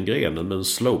egentligen grenen, men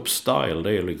slopestyle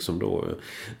det är liksom då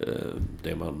det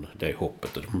är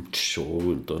hoppet där de kör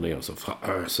runt och ner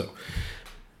så.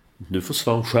 Nu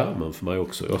försvann skärmen för mig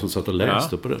också. Jag som satt och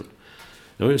läste på den.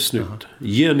 Det var ju snyggt.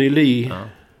 Jenny Lee. Ja.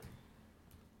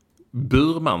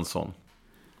 Burmansson.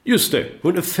 Just det.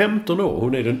 Hon är 15 år.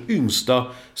 Hon är den yngsta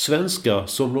svenska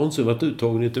som någonsin varit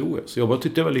uttagen i ett OS. Jag bara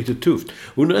tyckte det var lite tufft.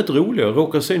 Hon är rätt rolig. Jag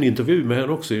råkade se en intervju med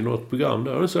henne också i något program.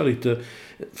 Där hon är så lite...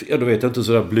 Ja, du vet inte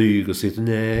sådär blyg och sitter.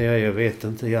 Nej, jag vet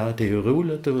inte. Ja, det är ju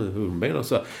roligt. Hon menar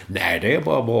så här. Nej, det är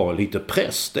bara bra. Lite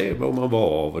press. Det är vad man var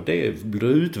av. Och det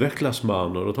utvecklas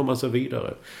man. Och då tar man sig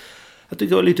vidare. Jag tycker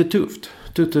det var lite tufft.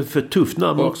 För tufft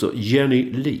namn också.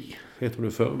 Jenny Lee. Heter hon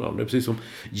i förnamn. Det är precis som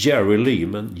Jerry Lee,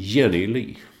 men Jenny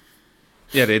Lee.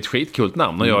 Ja, det är ett skitkult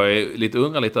namn. Och jag är lite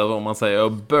undrar lite över om man säger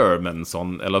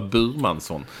Burmansson eller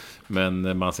Burmansson.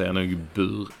 Men man säger nog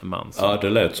Burmansson. Ja, det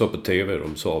lät så på tv.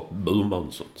 De sa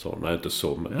Burmansson. Så nej, inte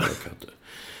så, men jag kan inte...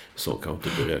 Så kan inte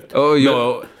direkt. Och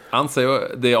jag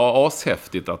anser det är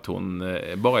ashäftigt att hon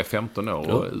bara är 15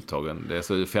 år och uttagen. Det är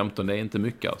så 15, det är inte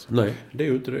mycket alltså. Nej, det är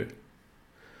ju inte det.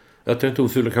 Jag tänkte hon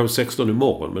fyller kanske 16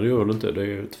 imorgon, men det gör hon inte. Det är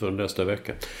ju för nästa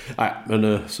vecka. Nej,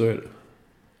 men så är det.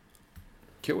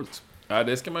 Coolt. Ja,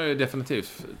 det ska man ju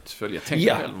definitivt följa. Tänk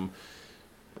själv om...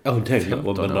 Ja, hon tänkte när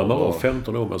man var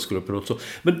 15 år man skulle på något så.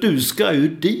 Men du ska ju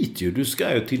dit ju. Du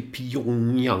ska ju till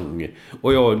Pyongyang.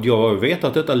 Och jag har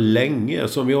vetat detta länge.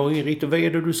 Som jag har ingen riktigt vad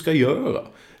är det du ska göra.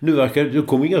 Nu verkar det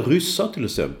kommer inga ryssar till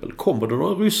exempel. Kommer det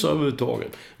några ryssar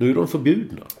överhuvudtaget? Nu är de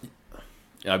förbjudna.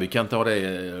 Ja, vi kan ta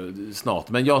det snart.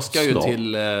 Men jag ska ju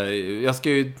till...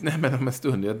 Nej, men om en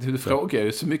stund. Du frågar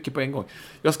ju så mycket på en gång.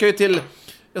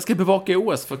 Jag ska bevaka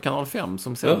OS för Kanal 5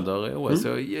 som sänder OS.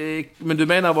 Men du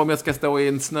menar om jag ska stå i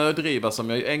en snödriva som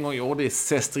jag en gång gjorde i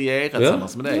Sestriere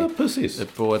tillsammans med dig. Ja, precis.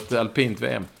 På ett alpint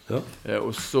VM. Ja.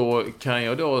 Och så kan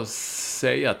jag då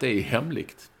säga att det är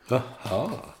hemligt.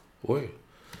 Jaha, oj.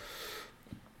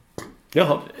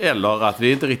 Jaha. Eller att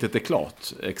det inte riktigt är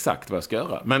klart exakt vad jag ska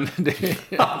göra. Men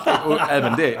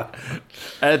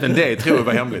även det tror jag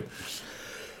var hemligt.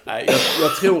 Nej,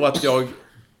 jag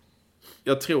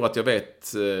tror att jag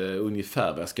vet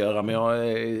ungefär vad jag ska göra. Men jag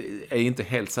är inte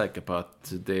helt säker på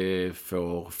att det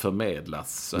får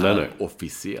förmedlas så här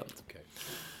officiellt. Okay.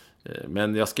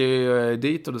 Men jag ska ju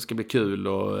dit och det ska bli kul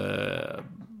och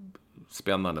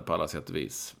spännande på alla sätt och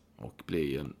vis. Och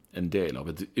bli en del av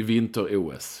ett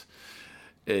vinter-OS.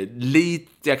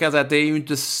 Jag kan säga att det är ju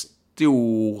inte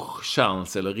stor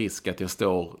chans eller risk att jag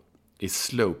står i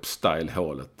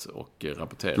slopestyle-hålet och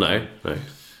rapporterar. Nej.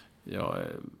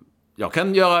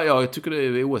 Jag tycker det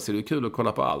är OS är kul att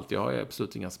kolla på allt. Jag har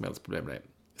absolut inga som helst problem med det.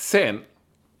 Sen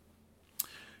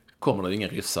kommer det inga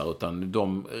ryssar utan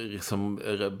de som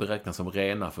beräknas som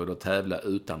rena för att tävla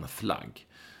utan flagg.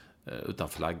 Utan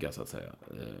flagga så att säga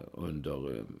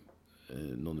under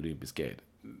någon olympisk grej.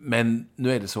 Men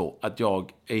nu är det så att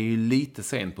jag är ju lite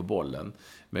sen på bollen.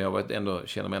 Men jag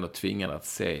känner mig ändå tvingad att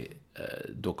se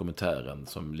dokumentären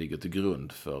som ligger till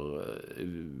grund för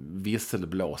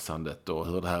visselblåsandet och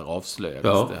hur det här avslöjades.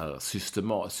 Ja. Det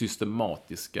här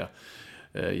systematiska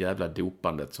jävla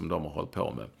dopandet som de har hållit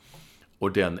på med.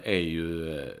 Och den är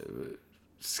ju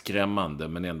skrämmande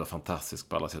men ändå fantastisk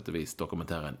på alla sätt och vis.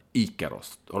 Dokumentären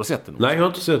Ikaros. Har du sett den? Nej, jag har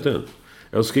inte sett den.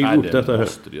 Jag skriver upp detta här.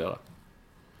 Måste du göra.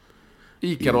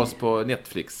 Ikaros på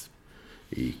Netflix.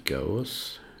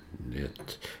 Ikaros,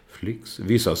 Netflix.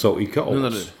 Vissa sa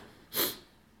Ikaros.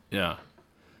 Ja.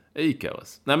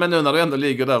 Ikaros. Nej, men nu när du ändå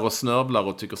ligger där och snörvlar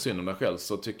och tycker synd om dig själv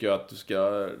så tycker jag att du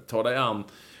ska ta dig an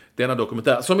denna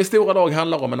dokumentär. Som i stora drag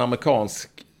handlar om en amerikansk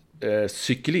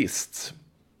cyklist.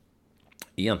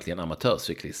 Egentligen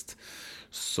amatörcyklist.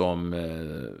 Som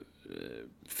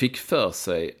fick för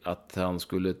sig att han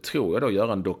skulle, tror jag då,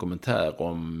 göra en dokumentär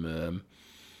om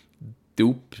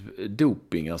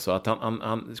doping. Alltså att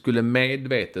han skulle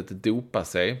medvetet dopa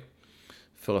sig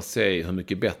för att se hur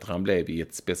mycket bättre han blev i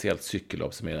ett speciellt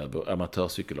cykellopp som är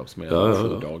amatörcykellopp som är över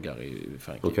 7 dagar i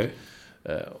Frankrike.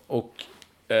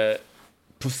 Okay.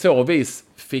 På så vis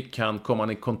kom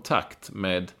han i kontakt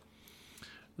med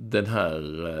den här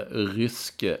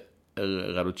ryske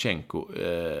Radchenko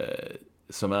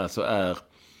som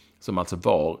alltså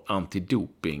var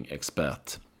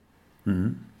antidoping-expert.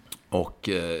 Och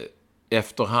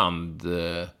efterhand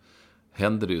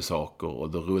hände det ju saker och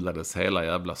då rullades hela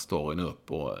jävla storyn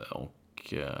upp och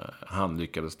han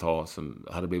lyckades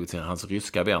hade blivit hans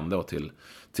ryska vän då till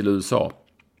USA.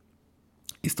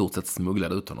 I stort sett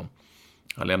smugglade ut honom.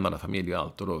 Han lämnade familj och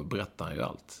allt och då berättade han ju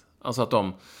allt. Alltså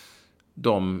att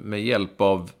de med hjälp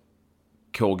av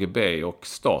KGB och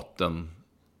staten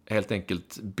helt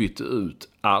enkelt bytte ut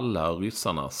alla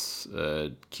ryssarnas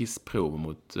kissprov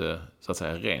mot så att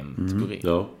säga rent urin.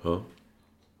 Ja.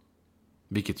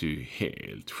 Vilket är ju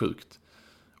helt sjukt.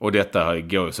 Och detta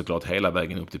går ju såklart hela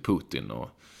vägen upp till Putin. Och,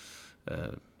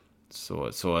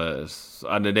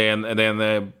 det är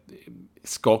en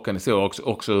skakande historia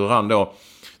också hur han då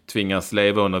tvingas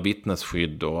leva under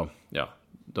vittnesskydd. Och ja,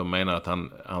 de menar att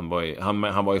han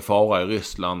var i fara i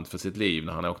Ryssland för sitt liv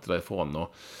när han åkte därifrån.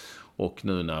 Och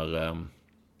nu när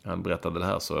han berättade det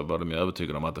här så var de ju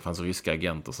övertygade om att det fanns ryska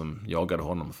agenter som jagade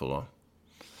honom för att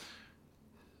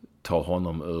ta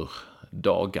honom ur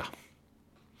daga.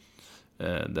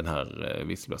 Den här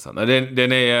visselblåsaren.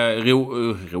 Den är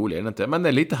rolig, är den inte? Men den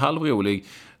är lite halvrolig.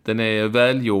 Den är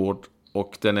välgjord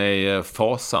och den är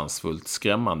fasansfullt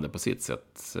skrämmande på sitt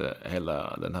sätt,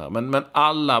 hela den här. Men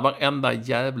varenda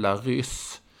jävla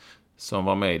ryss som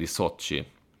var med i Sochi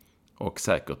och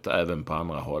säkert även på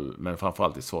andra håll, men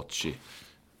framförallt i Sochi,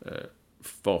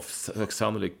 var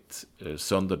sannolikt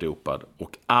sönderdopad.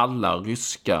 Och alla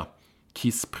ryska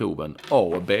kissproven, A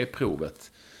och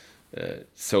B-provet,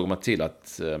 såg man till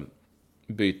att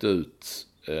byta ut.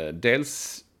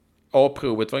 Dels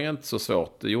A-provet var inte så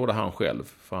svårt, det gjorde han själv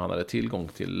för han hade tillgång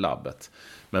till labbet.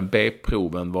 Men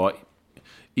B-proven var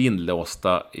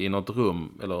inlåsta i något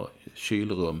rum eller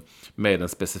kylrum med en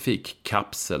specifik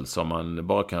kapsel som man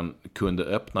bara kunde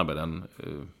öppna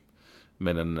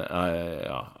med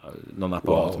någon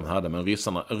apparat som hade. Men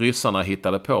ryssarna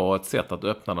hittade på ett sätt att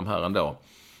öppna de här ändå.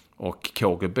 Och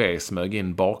KGB smög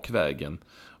in bakvägen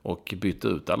och bytte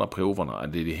ut alla proverna.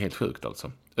 Det är helt sjukt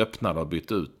alltså. Öppnade och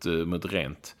bytte ut mot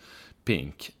rent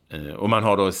pink. Och man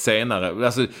har då senare,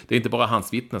 alltså det är inte bara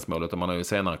hans vittnesmål utan man har ju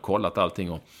senare kollat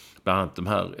allting, och bland annat de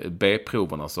här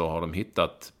B-proverna så har de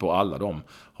hittat, på alla dem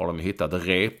har de hittat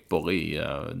repor i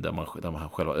där man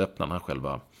själva öppnar den här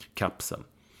själva kapseln.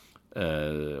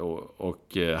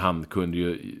 Och han kunde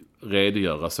ju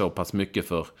redogöra så pass mycket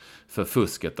för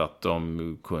fusket att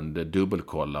de kunde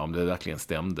dubbelkolla om det verkligen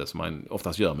stämde, som man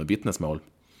oftast gör med vittnesmål.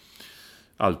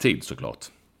 Alltid såklart.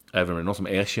 Även om det är någon som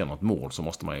erkänner ett mord så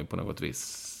måste man ju på något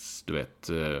vis,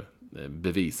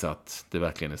 bevisa att det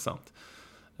verkligen är sant.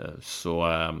 Så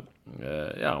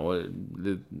och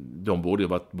de borde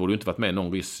ju inte varit med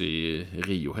någon ryss i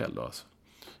Rio heller alltså.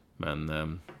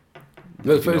 Men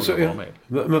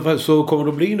så kommer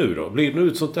det bli nu då? Blir det nu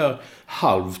ett sånt där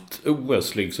halvt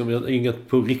OS liksom? Inget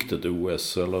på riktigt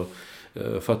OS? Eller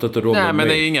fattar inte de? Nej, men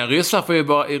det är inga ryssar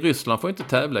i Ryssland får inte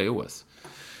tävla i OS.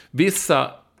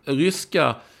 Vissa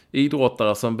ryska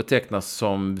idrottare som betecknas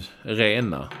som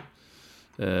rena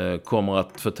kommer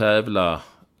att få tävla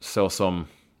så som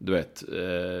du vet,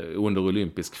 under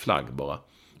olympisk flagg bara.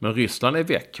 Men Ryssland är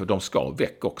väck och de ska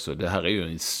väck också. Det här är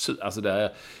ju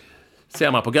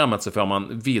ser man programmet så får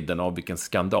man vidden av vilken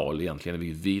skandal egentligen,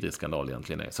 vilken vidrig skandal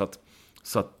egentligen är.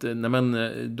 Så att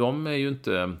de är ju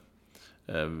inte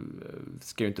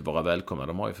ska ju inte vara välkomna.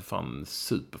 De har ju för fan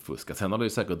superfuskat. Sen har det ju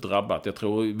säkert drabbat. Jag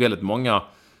tror väldigt många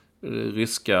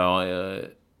ryska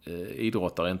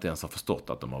idrottare inte ens har förstått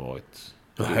att de har varit.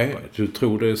 Nej, du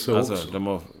tror det är så alltså,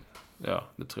 också? Ja,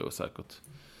 det tror jag säkert.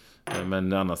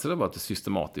 Men annars är det bara ett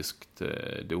systematiskt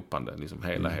dopande liksom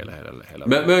hela.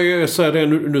 Men jag säger det,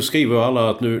 nu skriver alla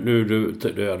att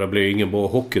det blir ingen bra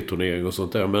hockeyturnering och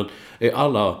sånt där, men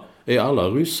är alla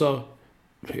ryssar,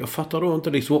 jag fattar då inte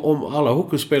liksom, om alla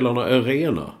hockeyspelarna är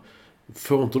rena,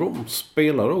 får inte de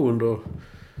spela då under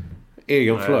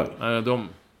egen flagg?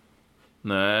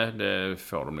 Nej, det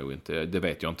får de nog inte. Det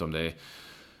vet jag inte om det är.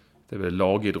 Det är väl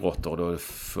lagidrotter och då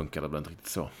funkar det väl inte riktigt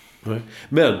så. Nej.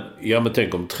 Men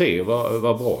tänk om 3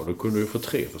 var bra. Då kunde du få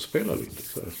 3 för att spela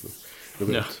lite.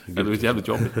 Det är jävligt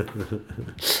jobbigt.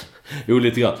 Jo,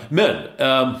 lite grann. Men,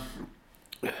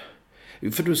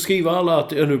 för du skriver alla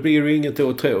att nu blir det inget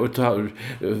att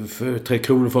 3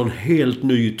 kronor för en helt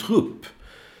ny trupp.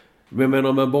 Men jag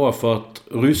menar, men bara för att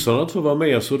ryssarna inte får vara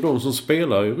med, så de som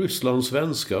spelar i Ryssland,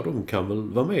 svenskar, de kan väl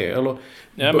vara med? Eller?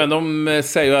 Ja, men de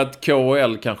säger att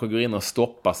KHL kanske går in och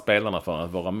stoppar spelarna för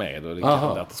att vara med.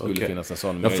 Och att det skulle finnas en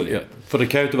sån möjlighet. För det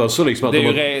kan ju inte vara så liksom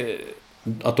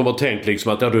att de har tänkt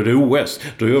liksom att då är det OS,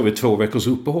 då gör vi 2 veckors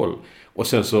uppehåll. Och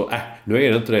sen så, nu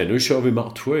är det inte det, nu kör vi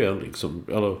matcher igen liksom.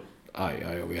 Eller,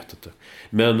 jag vet inte.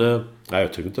 Men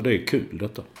jag tycker inte det är kul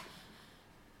detta.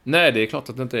 Nej, det är klart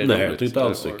att det inte är roligt. Nej, det är inte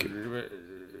alls kul.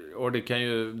 Och det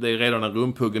är redan en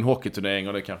rumpuggen hockeyturnering,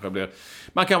 och det kanske blir...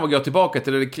 Man kan väl gå tillbaka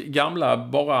till det gamla,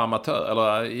 bara amatör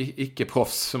eller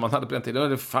icke-proffs som man hade på den tiden. Då är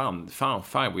det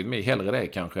fine with me. Hellre det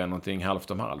kanske än någonting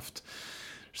halvt om halvt.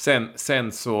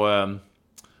 Sen så...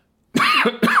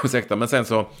 ursäkta, men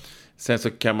sen så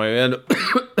kan man ju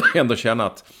ändå känna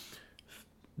att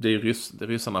det är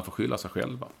ryssarna får skylla sig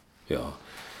själva. Ja.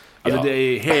 Alltså, det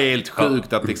är helt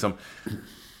sjukt att liksom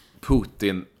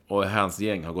Putin och hans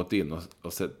gäng har gått in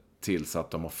och sett till så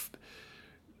att de har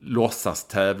låtsas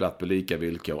tävlat på lika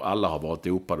villkor. Alla har varit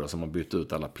dopade och som har bytt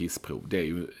ut alla pissprov. Det är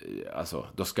ju, alltså,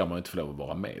 då ska man ju inte få lov att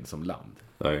vara med som land.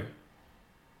 Nej.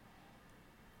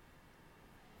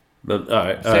 Men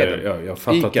jag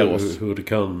fattar inte hur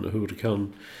det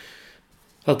kan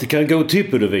att det kan gå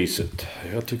till på det viset.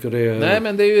 Jag tycker det är... Nej,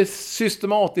 men det är ju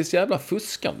systematiskt jävla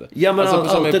fuskande. Ja, men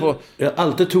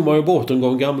alltid tog man ju bort en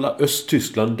gång gamla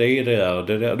Östtyskland.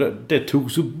 Det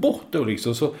togs ju bort då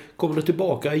liksom. Så kommer det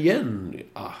tillbaka igen.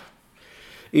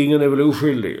 Ingen är väl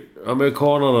oskyldig.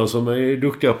 Amerikanerna som är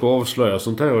duktiga på att avslöja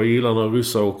sånt här och gillar när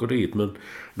ryssar åker dit. Men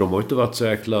de har inte varit så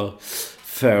jäkla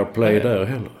fair play där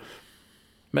heller.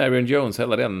 Marion Jones,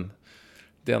 hela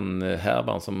den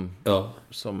härvan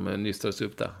som nystades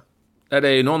upp där. Det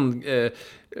är ju någon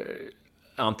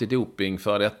antidoping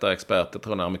för detta expert, jag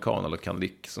tror en amerikan eller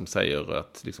kanlik, som säger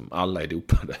att liksom alla är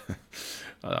dopade.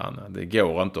 Det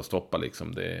går inte att stoppa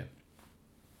liksom det.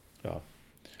 Ja.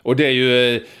 Och det är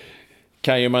ju,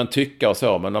 kan ju man tycka och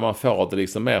så, men när man får det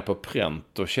liksom mer på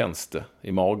pränt och känns det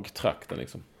i magtrakten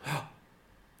liksom.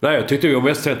 Nej, jag tyckte ju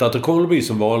mest att det kommer att bli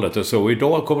som vanligt. Så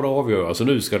idag kommer det att avgöra. Så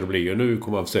nu ska det bli. Och nu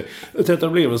kommer man att se. Jag tänkte att det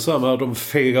blir väl samma. De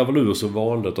fegar väl ur som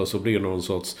vanligt. Och så blir det någon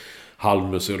sorts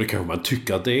halvmusik. Det kan man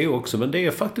tycka att det är också. Men det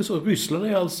är faktiskt så. Ryssland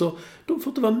är alltså... De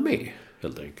får inte vara med,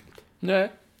 helt enkelt.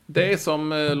 Nej, det är som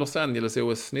Los Angeles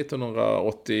OS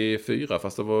 1984.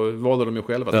 Fast då valde de ju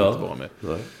själva att inte vara med.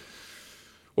 Nej.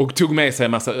 Och tog med sig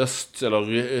en massa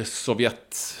eller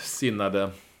Sovjetsinnade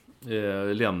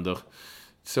länder.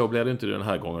 Så blir det inte den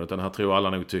här gången, utan här tror alla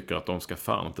nog tycker att de ska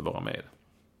fan inte vara med.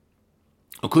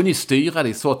 De kunde ju styra det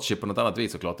i Sochi på något annat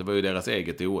vis såklart. Det var ju deras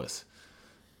eget OS.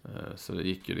 Så det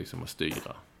gick ju liksom att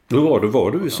styra.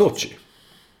 Var du i Sochi?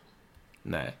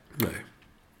 Nej.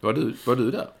 Var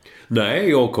du där? Nej,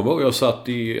 jag kommer ihåg. Jag satt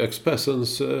i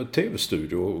Expressens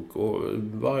tv-studio och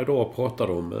varje dag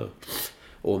pratade om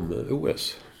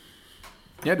OS.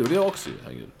 Ja, det gjorde jag också.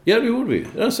 Herregud. Ja, det gjorde vi.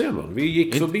 Där ser man. Vi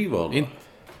gick förbi varandra.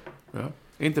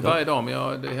 Inte varje dag,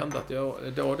 men det hände att jag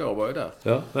då och då var jag där.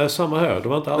 Ja, det är samma här. Det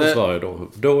var inte alls varje dag.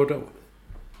 Då och då.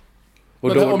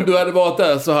 Om du hade varit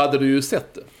där så hade du ju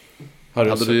sett det.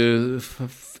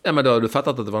 Men då hade du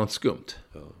fattat att det var något skumt.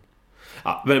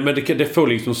 Ja, men det får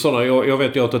liksom sådana... Jag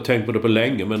vet, jag har inte tänkt på det på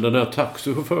länge, men den här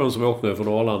taxichauffören som jag åkte med från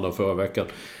Arlanda förra veckan,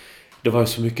 det var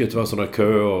så mycket, det var sådana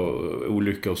köer och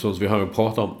olyckor och sånt. Så vi har ju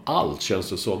pratat om allt, känns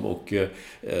det som. Och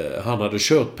han hade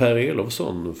kört Per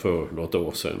Elofsson för något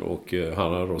år sedan. Och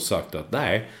han hade då sagt att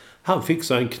nej, han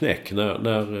fixade en knäck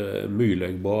när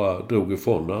Mühlegg bara drog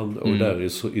ifrån han. Och där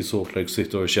i Salt Lake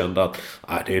City och kände att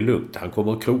det är lugnt, han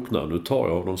kommer att krokna, nu tar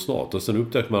jag honom snart. Och sen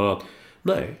upptäckte man att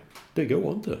nej, det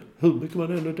går inte. Hur mycket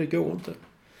man ändå, det går inte.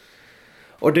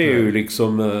 Och det är ju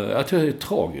liksom, att det är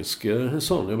tragisk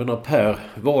sån. Jag menar, Per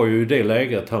var ju i det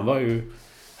läget, han var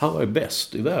ju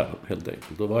bäst i världen helt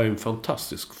enkelt. Det var ju en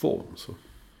fantastisk form.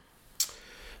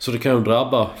 Så det kan ju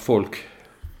drabba folk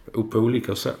på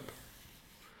olika sätt.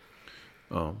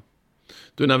 Ja.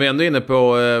 Du, när vi ändå är inne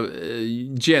på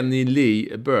Jenny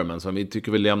Lee Berman, som vi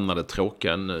tycker vi lämnade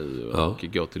tråkiga nu och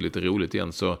går till lite roligt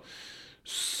igen, så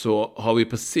har vi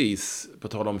precis, på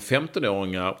tal om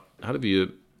 15-åringar, hade vi ju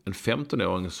en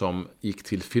 15-åring som gick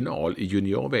till final i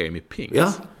junior-VM i pingst.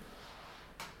 Ja.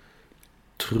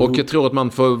 Och jag tror att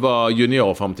man får vara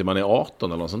junior fram till man är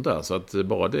 18 eller något sånt där. Så att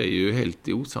bara det är ju helt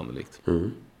osannolikt.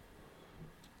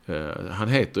 Han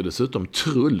heter dessutom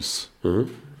Truls.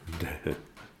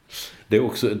 Det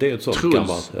är ett sånt Truls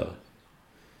gammalt... Ja.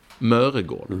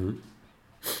 Möregård.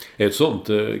 Ett sånt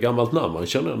gammalt namn man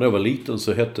känner. När jag var liten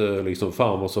så hette liksom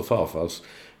farmors och farfars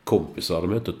kompisar,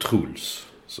 de hette Truls.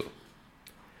 Så.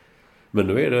 Men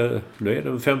nu är det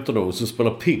en 15-åring som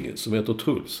spelar pingis som heter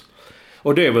Truls.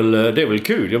 Och det är väl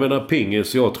kul. Jag menar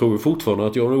pingis, jag tror fortfarande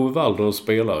att Jan-Ove Waldner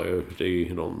spelar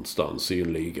i någonstans i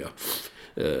en liga.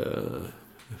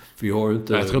 Vi har ju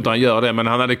inte... Jag tror inte han gör det, men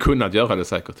han hade kunnat göra det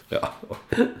säkert. Ja.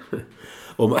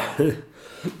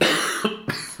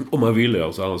 Om man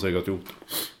ville så hade han säkert gjort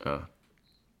det. Ja.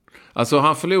 Alltså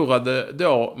han förlorade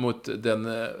då mot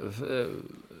den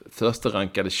första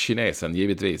rankade kinesen,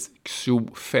 givetvis Xu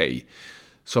Fei,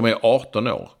 som är 18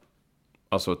 år.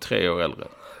 Alltså 3 år äldre.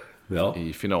 Ja.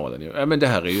 I finalen. Ja, men det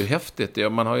här är ju häftigt. Ja,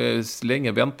 man har ju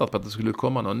länge väntat på att det skulle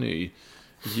komma någon ny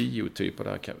JO-typ av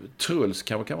det här. Truls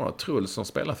kan vara Truls som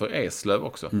spelar för Eslöv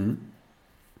också. Mm.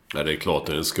 Ja, det är klart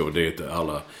det är en skål. Det är inte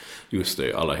alla... Just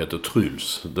det, alla heter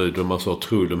Truls. Man sa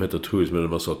Truls, de heter Truls, men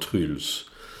man sa Truls.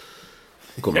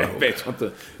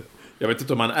 Jag vet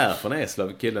inte om han är från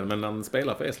Eslöv, killen, men han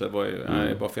spelar för Eslöv och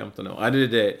är bara 15 år.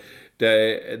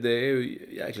 Det är ju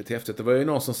jäkligt häftigt. Det var ju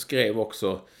någon som skrev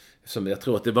också, som jag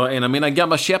tror att det var en av mina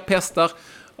gamla käpphästar,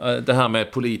 det här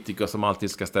med politiker som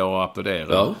alltid ska stå och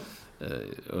applådera. Ja.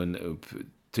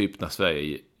 Typ när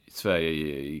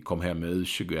Sverige kom hem med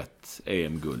U21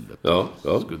 EM-guldet. Ja.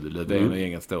 Skulle Löfven och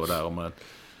gängen stå där.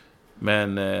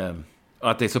 Men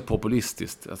att det är så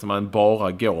populistiskt. Alltså man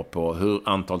bara går på hur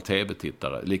antal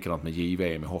tv-tittare. Likadant med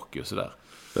JVM i hockey och sådär.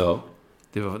 Ja.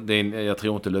 Jag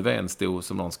tror inte Löfven stod,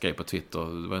 som någon skrev på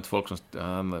Twitter. Det var inte folk som...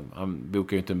 Han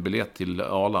bokade ju inte en biljett till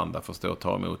Arlanda för att stå och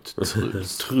ta emot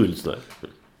Truls. Truls, nej.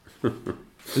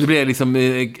 Det blir liksom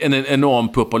en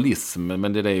enorm populism,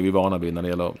 men det är det vi är vana vid när det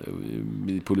gäller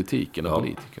politiken och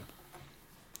politiker.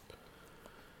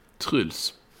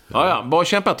 Truls. Ja, bara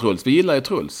kämpa Truls. Vi gillar ju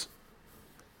Truls.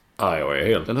 Ja, jag är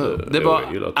helt... Det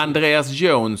var Andreas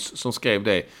Jones som skrev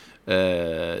det.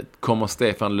 Kommer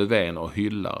Stefan Löfven och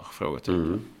hyllar?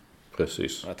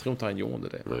 Precis. Jag tror inte han gjorde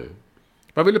det. Nej.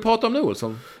 Vad vill du prata om nu,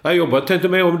 Olsson? Jag bara tänkte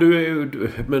med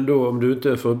om du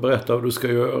inte får berätta vad du ska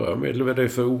göra med det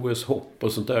för OS-hopp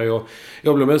och sånt där.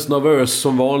 Jag blev mest nervös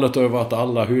som vanligt över att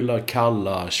alla hyllar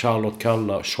Charlotte.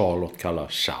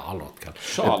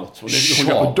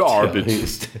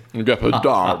 Hon går på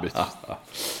Derby.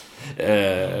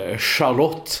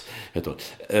 Charlotte heter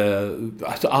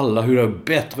att alla hyllar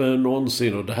bättre än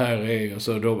någonsin, och det här är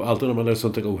alltså, alltid när man läser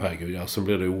sånt där, herregud, ja, så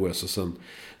blir det OS och sen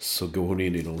så går hon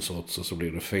in i någon sorts och så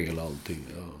blir det fel allting.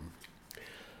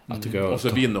 Ja. Och så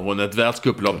vinner hon ett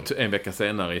världscuplopp en vecka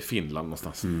senare i Finland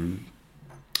någonstans.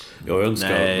 Jag önskar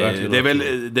verkligen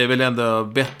det är väl ändå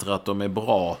bättre att de är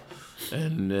bra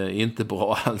än inte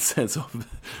bra alls. Så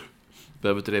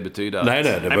behöver inte det betyda.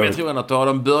 Nej, men jag tror att då har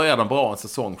de börjat en bra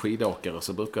säsong skidåkare,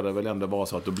 så brukar det väl ändå vara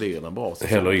så att då blir det en bra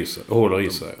säsong. Håller i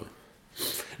sig.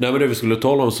 Nej, men det vi skulle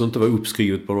tala om som inte var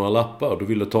uppskrivet på några lappar. Du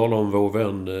ville tala om vår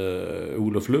vän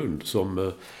Olof Lund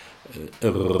som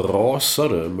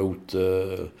rasade mot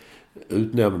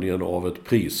utnämningen av ett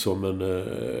pris som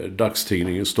en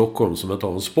dagstidning i Stockholm som inte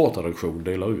har en sportredaktion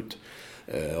delar ut.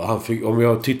 Om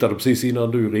jag tittade precis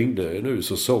innan du ringde nu,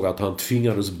 så såg jag att han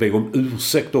tvingades be om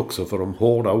ursäkt också för de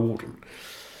hårda orden.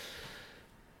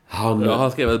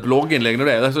 Han skrev ett blogginlägg om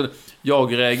det. Alltså,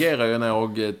 jag reagerade när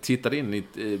jag tittade in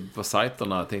på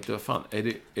sajterna och tänkte, vad fan, är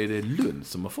det Lund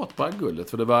som har fått bragdguldet?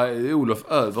 För det var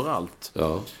Olof överallt.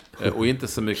 Ja. Och inte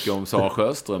så mycket om Sara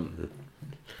Sjöström.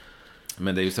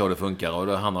 Men det är ju så det funkar. Och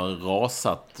han har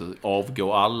rasat,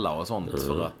 avgå alla och sånt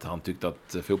för att han tyckte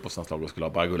att fotbollslandslaget skulle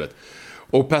ha bragdguldet.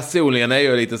 Och personligen är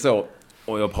jag lite så,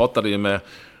 och jag pratade ju med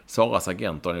Saras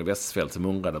agent Daniel Westfeldt som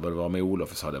undrade vad det var med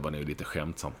Olof, och sa det var nog lite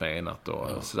skämtsamt menat och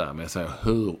sådär. Men jag säger,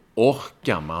 hur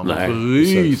orkar man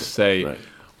bry sig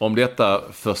om detta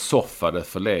försoffade,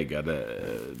 förlegade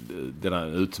denna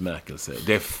utmärkelse?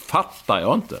 Det fattar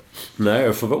jag inte. Nej, jag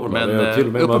är förvånad. Men till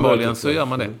och med uppenbarligen så gör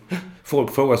man det.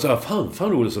 Folk frågar så här,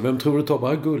 fan Olsson, vem tror du tar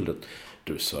bragdguldet?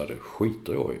 Du sa, det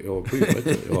skiter jag bryr mig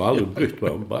inte. Jag har aldrig brytt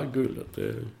mig om bragdguldet.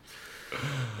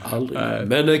 Aldrig.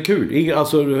 Men det är kul.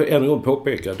 Alltså, en gång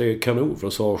påpeka, det är kanon för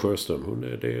Sara Sjöström.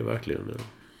 Det är verkligen...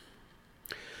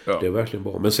 Det är verkligen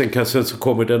bra. Men sen så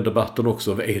kommer den debatten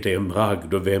också. Är det en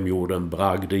bragd? Och vem gjorde en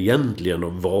bragd egentligen?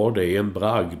 Och vad är en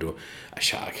bragd? Och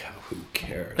who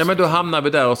cares? Ja, men då hamnar vi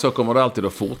där, och så kommer det alltid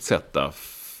att fortsätta.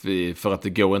 För att det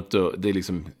går inte... Det är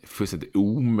liksom fullständigt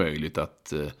omöjligt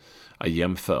att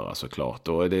jämföra, såklart.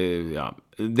 Och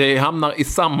det hamnar i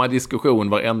samma diskussion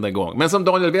varenda gång. Men som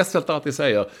Daniel Westfeldt alltid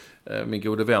säger, min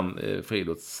gode vän,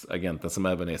 friluftsagenten som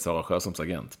även är Sara Sjöströms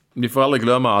agent. Vi får aldrig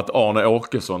glömma att Arne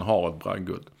Åkesson har ett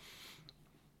bragdguld.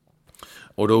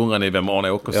 Och då undrar ni vem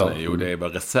Arne Åkesson är? Jo, det var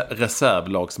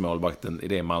reservlagsmålvakten i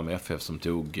det Malmö FF som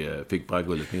fick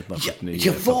bragdguldet 1979.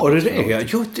 Ja, var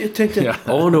det? Jag tänkte,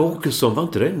 Arne Åkesson, var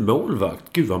inte det en målvakt?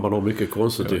 Gud vad man har mycket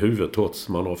konstigt i huvudet trots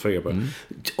man har feber.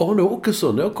 Arne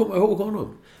Åkesson, jag kommer ihåg honom.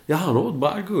 Ja, han har ett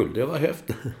bragdguld, det var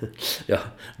häftigt. Ja,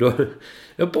 då,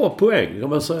 bra poäng om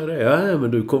man säger det. Ja,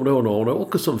 men du kommer ihåg när Arne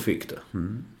Åkesson fick det.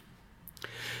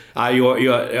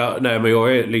 Nej, men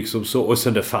jag är liksom så. Och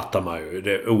sen det fattar man ju.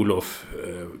 Det, Olof,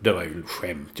 det var ju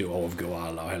skämt ju, avgå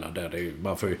alla och hela det. Det är ju,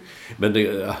 man får ju, men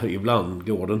ibland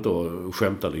går det inte att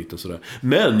skämta lite sådär.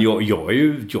 Men jag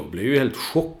blev ju helt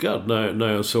chockad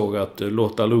när jag såg att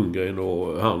Lotta Lundgren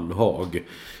och han Haag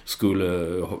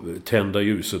skulle tända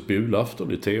ljuset på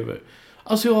julafton i tv.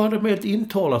 Alltså jag hade helt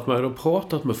intalat mig och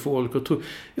pratat med folk och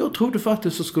jag trodde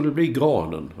faktiskt att det skulle bli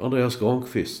Granen, Andreas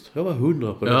Granqvist. Jag var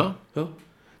 100 på det. Ja.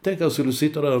 Tänk att jag skulle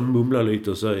sitta där och mumla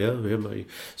lite och säga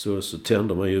så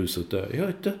tänder man ljuset där.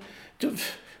 Jag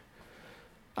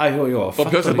och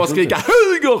plötsligt bara skrika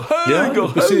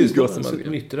höger!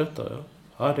 Mitt i detta, ja.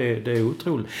 Ja, det är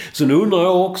otroligt. Så nu undrar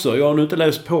jag också, jag har nu inte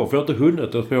läst på för jag har inte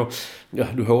hunnit.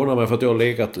 Du hånar mig för att jag har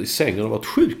legat i sängen och varit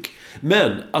sjuk.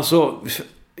 Men, alltså,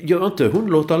 gör inte hon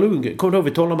Lotta Lundgren. Kommer du ihåg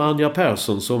vi talade med Anja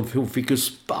Persson som hon fick ju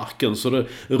sparken så det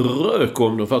rök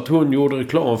om det för att hon gjorde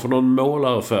reklam för någon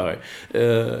målarfärg.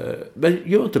 Men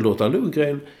gör inte Lotta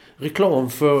Lundgren reklam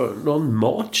för någon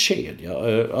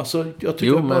matkedja? Alltså, jag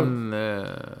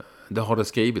tycker det har det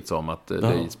skrivits om att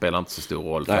det spelar inte så stor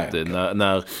roll.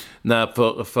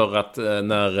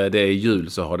 När det är jul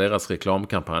så har deras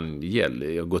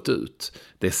reklamkampanj gått ut.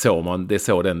 Det är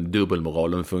så den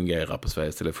dubbelmoralen fungerar på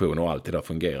Sveriges Television och alltid har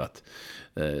fungerat.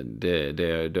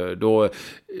 Då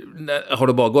har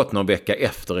det bara gått någon vecka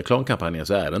efter reklamkampanjen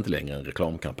så är det inte längre en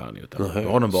reklamkampanj utan då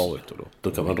har den varit. Och då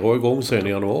kan man dra igång sen i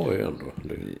januari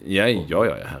igen då.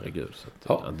 Ja, herregud.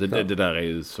 Så det där är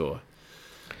ju så...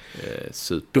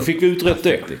 Super. Då fick vi utrett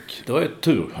det. Det var ett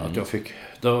tur att jag fick.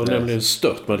 Det har nämligen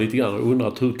stört mig lite grann och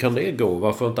undrat hur kan det gå?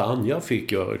 Varför inte Anja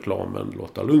fick göra reklamen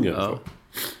Lotta Lundgren för?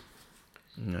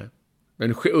 Nej.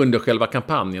 Men under själva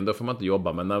kampanjen då får man inte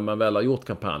jobba. Men när man väl har gjort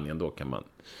kampanjen då kan man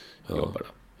jobba där.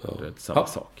 Ja. Det är samma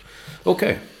sak.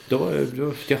 Okej. Så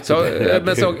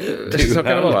kan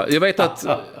det vara.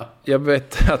 Jag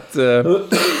vet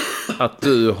att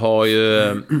du har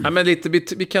ju... men lite,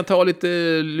 vi kan ta lite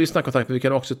lyssnarkontakt, men vi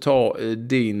kan också ta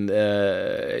din...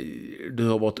 du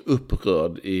har varit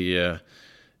upprörd i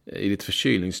ditt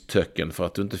förkylningstöcken för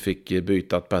att du inte fick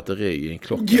byta ett batteri i en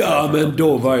klocka. Ja, men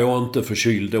då var jag inte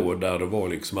förkyld då, där det var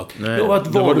liksom att... Nej, då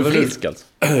var du frisk alltså.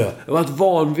 Jag har varit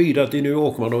van vid att i New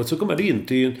York så kommer man in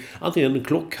till antingen en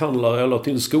klockhandlare eller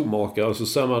till en skomakare och så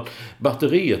säger man att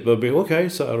batteriet bör bli okej,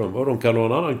 säger de. Och de kan ha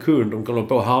en annan kund, de kan ha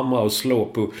på att hamra och slå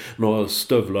på några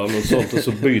stövlar och sånt och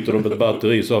så byter de ett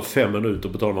batteri så har 5 minuter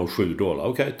och betalar man $7.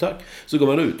 Okej, tack. Så går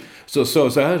man ut. Så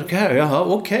här, jaha,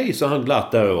 okej, så han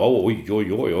glatt där. Oj,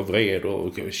 jag vred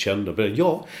och kände.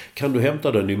 Ja, kan du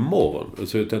hämta den imorgon?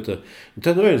 Så jag tänkte det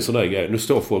är en sån där grej. Nu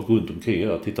står folk runt omkring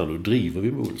här, titta nu driver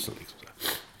vi mulsen liksom.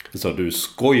 Så du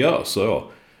skojar, så jag.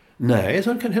 Nej, så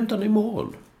han kan hämta den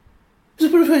imorgon. Så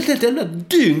får du få ett enda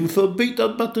dygn för att byta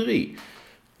ett batteri.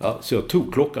 Ja, så jag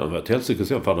tog klockan för ett helsike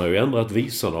sen, för han har ju ändrat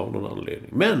visan av någon anledning.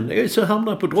 Men så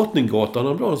hamnade jag på Drottninggatan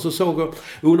en dag, så såg jag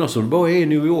Jonasson bara är i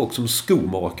New York som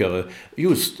skomakare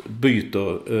just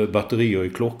byter batterier i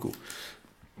klockor.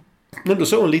 Men då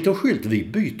såg en liten skylt, vi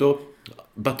byter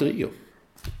batterier.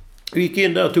 Vi gick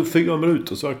in där och tog 4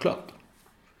 minuter så var det klart.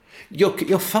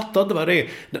 Jag fattar inte vad det är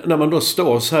när man då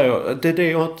står så här.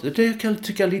 Det kan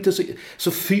tycka lite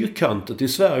så fyrkantigt i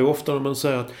Sverige ofta när man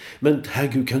säger att men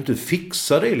herregud, kan du inte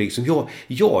fixa det liksom?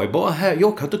 Jag är bara här,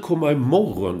 jag kan inte komma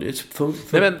imorgon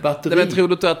för batteri. Men tror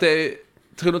du inte att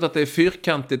det är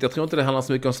fyrkantigt? Jag tror inte det handlar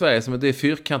så mycket om Sverige som att det är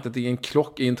fyrkantigt i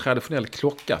en traditionell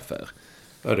klockaffär.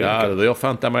 Jag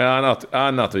fann inte mig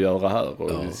annat att göra här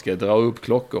och vi ska dra upp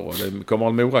klockor och det kommer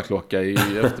en moraklocka i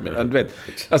eftermiddag. Du vet,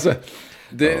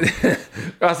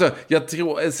 alltså jag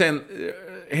tror sen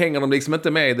hänger de liksom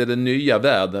inte med i den nya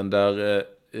världen där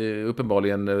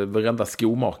uppenbarligen varenda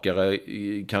skomakare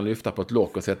kan lyfta på ett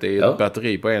lock och sätta i ett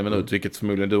batteri på 1 minut, vilket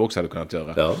förmodligen du också hade kunnat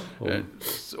göra.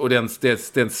 Och den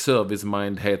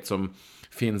service-mindhet som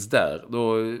finns där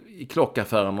då i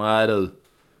klockaffärerna är du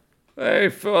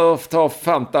får ta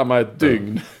fanta mig ett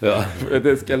dygn. Ja.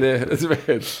 Det ska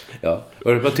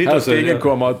här ska ingen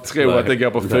komma och tro att det går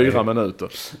på 4 minuter.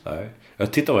 Nej.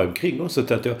 Jag tittar mig omkring och så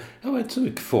att jag vet så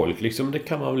mycket folk. Liksom, det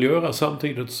kan man väl göra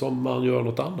samtidigt som man gör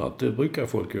något annat. Det brukar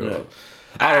folk göra.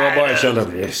 Ja, det var bara jag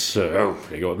kände yes,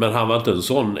 det går. Men han var inte en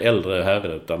sån äldre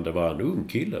herre, utan det var en ung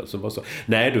kille som var så.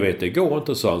 Nej, du vet, det går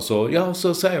inte, så han. Så ja,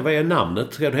 så säger jag, vad är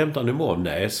namnet? Ska du hämta den imorgon?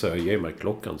 Nej, så jag, ge mig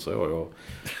klockan, så jag går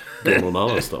någon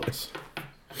annanstans.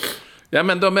 Ja,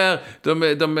 men de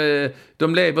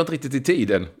lever inte riktigt i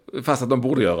tiden, fast att de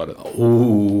borde göra det.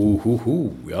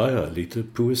 Ja, lite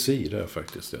poesi där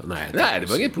faktiskt. Ja. Nej, det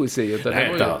var ingen poesi. Utan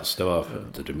nej, inte alls. Det var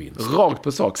inte det minsta. Rakt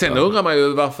på sak. Sen undrar man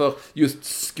ju varför just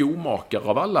skomakare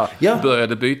av alla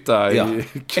började byta i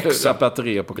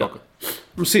batterier på klockor.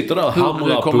 De sitter där och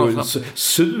hamrar på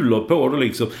sulor på det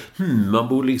liksom. Man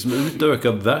borde liksom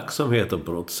utöka verksamheten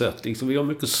på något sätt. Liksom, vi har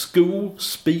mycket skor,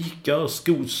 spikar,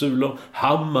 skosulor,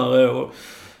 hammare och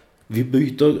vi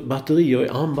byter batterier i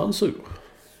armbandsur.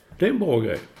 Det är en bra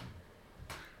grej.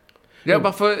 Ja,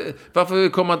 varför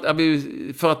kommer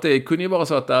vi, för att det kunde ju vara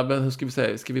så att hur ska vi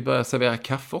säga, ska vi börja servera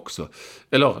kaffe också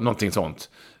eller någonting sånt.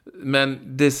 Men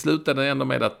det slutade ändå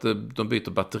med att de byter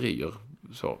batterier.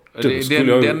 Så.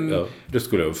 Det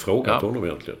skulle jag fråga honom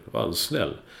egentligen. Det var en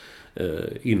snäll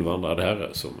invandrad herre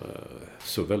som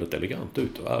såg väldigt elegant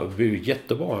ut. Det var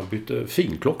jättebra. Han bytte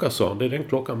fin klocka, sa han. Det är den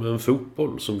klockan med en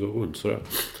fotboll som går runt sådär.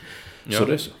 Ja. Så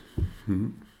det är så.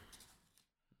 Mm.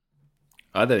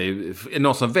 Ja, det är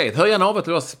någon som vet. Hör gärna av er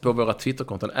till oss på våra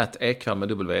Twitterkonton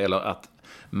 @ekvall eller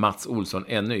Mats Olsson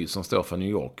NY som står för New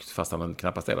York, fast han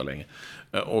knappast är där länge.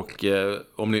 Och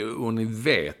om ni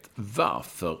vet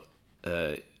varför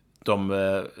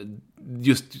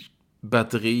just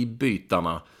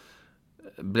batteribytarna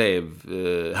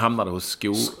hamnade hos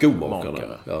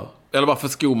skomakare. Ja. Eller varför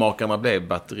skomakarna blev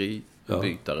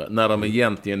batteribytare när de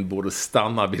egentligen borde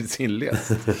stanna vid sin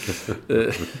läst.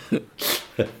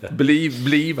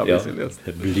 Bliva vid sin läst.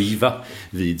 Bliva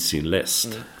vid sin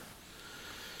läst.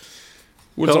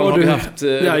 Jag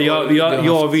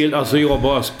vill, alltså jag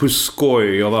bara på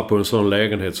skoj, jag var på en sån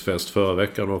lägenhetsfest förra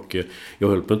veckan och jag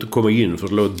höll på att inte komma in för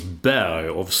det låg ett berg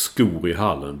av skor i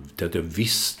hallen. Det jag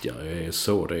visste jag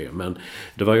så det är. Men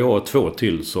det var jag och 2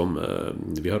 till som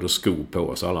vi hade skor på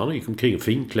oss. Alla andra gick omkring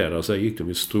finkläder, så gick de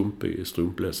i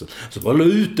strumpläsen. Så bara la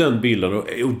ut den bilden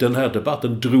och den här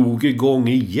debatten drog igång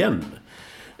igen.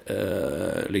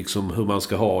 Liksom hur man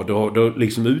ska ha det har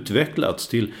liksom utvecklats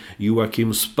till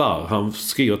Joakim Sparr. Han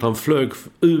skrev att han flög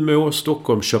Umeå,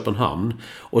 Stockholm, Köpenhamn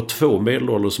och 2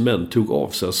 medelålders män tog av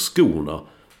sig skorna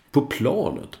på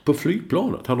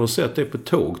flygplanet. Han har sett det på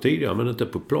tåg tidigare men inte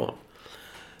på plan.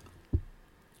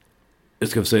 Jag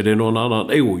ska säga det är någon annan.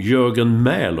 Jörgen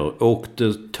Mäler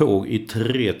åkte tåg i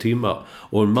 3 timmar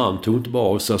och en man tog inte bara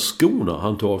av sig skorna,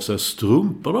 han tog av sig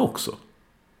strumporna också.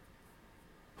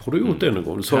 Har du gjort det någon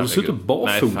gång? Så har du suttit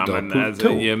barfota på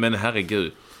tåg? Ja, men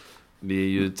herregud. Vi är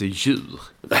ju inte djur.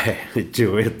 Nej,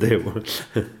 jag vet det.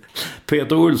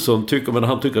 Peter Olsson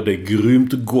tycker det är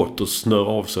grymt gott att snöra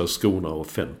av sig skorna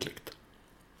offentligt.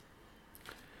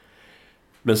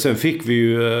 Men sen fick vi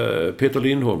ju Peter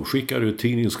Lindholm skickade ju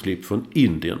tidningsklipp från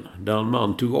Indien där en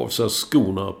man tog av sig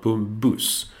skorna på en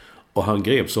buss. Och han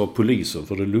greps av polisen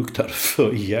för det luktade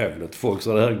för jävligt. Folk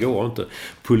sa det här går inte.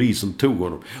 Polisen tog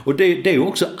honom. Och det är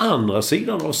också andra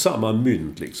sidan av samma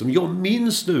mynt liksom. Jag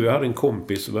minns nu, jag hade en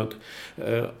kompis som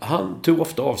han tog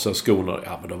ofta av sig skorna.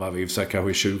 Ja, men då var vi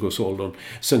kanske i 20-årsåldern.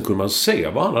 Sen kunde man se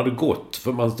vad han hade gått.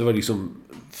 För det var liksom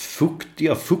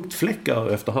fuktfläckar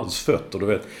efter hans fötter. Du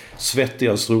vet,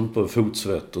 svettiga strumpor,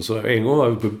 fotsvett och så. En gång var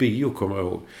vi på bio, kommer jag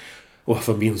ihåg. Och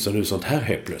varför minns jag nu sånt här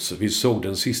helt plötsligt? Vi såg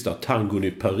den sista tangon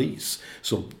i Paris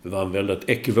som var en väldigt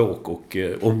ekivok och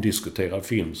omdiskuterad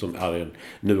film som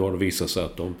nu har det visat sig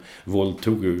att de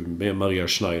våldtog med Maria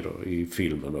Schneider i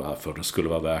filmen och för det skulle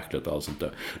vara verkligt och allt sånt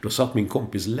där. Då satt min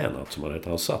kompis Lennart som han heter,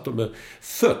 han satt med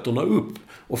fötterna upp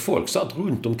och folk satt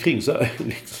runt omkring så här,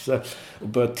 liksom så här och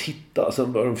började titta,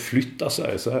 sen började de flytta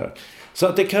sig så här. Så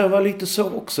att det kan vara lite så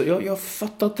också. Jag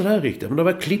fattar inte det här riktigt. Men det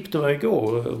var klippte mig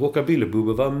igår.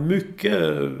 Rockabilly-Bubbe var mycket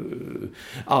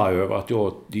arg över att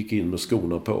jag gick in med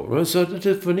skorna på. Men så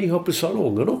det får ni ha på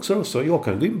salongen också. Så jag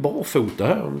kan gå in barfota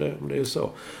här om det är så.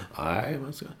 Nej,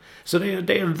 man ska. Så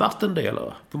det är en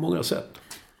vattendelare på många sätt.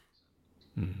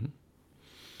 Mm.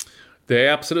 Det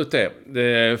är absolut det. Det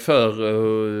är för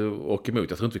och emot.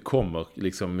 Jag tror inte vi kommer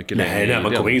liksom mycket längre. Nej,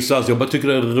 man kommer instans. Jag bara tycker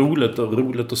det är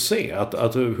roligt att se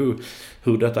att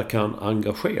hur detta kan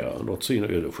engagera något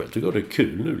syn. Själv tycker jag det är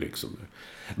kul nu liksom.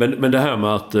 Men det här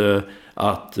med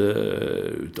att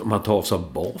man tar av sig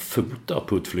barfota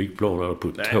på ett flygplan eller på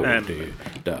ett tåg.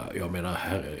 Jag menar,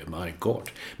 my god.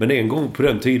 Men en gång på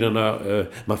den tiden när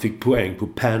man fick poäng på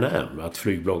Pan Am, ett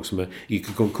flygbolag som gick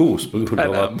i konkurs på grund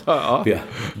av att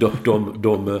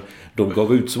de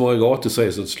gav ut så många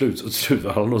gratisresor till slut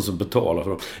var det någon som betalade för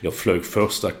dem. Jag flög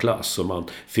första klass och man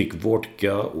fick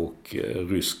vodka och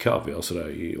rysk kaviar och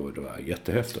sådär, och det var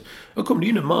jättehäftigt. Jag kom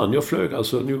in en man, jag flög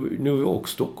alltså New York,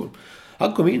 Stockholm.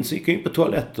 Han kom in, så gick in på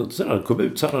toaletten, sen han kom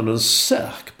ut så hade han en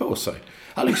särk på sig.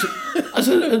 Han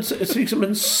liksom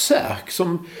en särk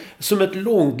som ett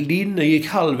långt linne gick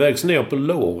halvvägs ner på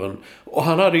låren. Och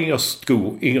han hade inga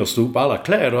skor på alla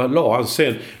kläder. Han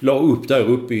la upp där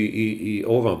uppe i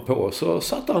ovanpå. Så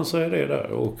satte han sig det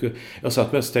där. Och jag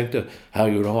satt mest och tänkte,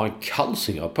 herregud, har han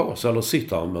kalsingar på sig? Eller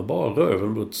sitter han med bara röven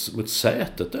mot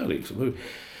sätet där liksom?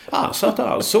 Satt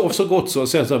han, sov så gott så.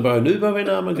 Sen så började nu var vi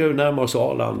närmare oss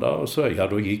Arlanda. Och så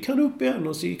då gick han upp igen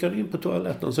och så gick han in på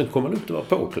toaletten. Och sen kom han ut och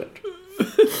var påklädd.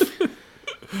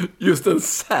 Just en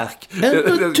särk.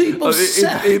 En typ av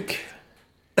särk.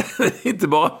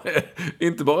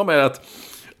 Inte bara med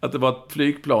att det var ett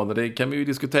flygplan, det kan vi ju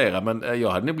diskutera, men jag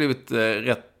hade nog blivit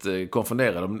rätt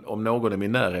konfunderad om någon i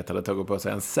min närhet hade tagit på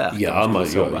sig en särk. Ja, man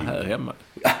sova här hemma.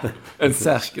 En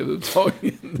särk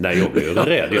överhuvudtaget. Nej, jag blev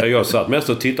rädd. Jag satt mest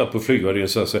och tittade på flygvärdinnan och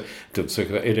så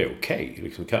är det okej?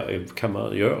 Liksom, kan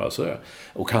man göra så där?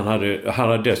 Och han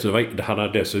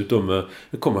hade dessutom,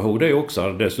 jag kommer ihåg det också,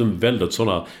 han hade dessutom väldigt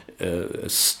sådana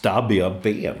stabbiga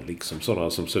ben liksom, sådana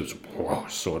som ser ut som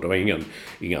så. Det var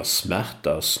inga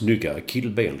smärta, snygga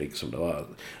killben liksom. Det var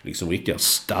liksom riktiga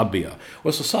stabbiga.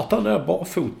 Och så satt han där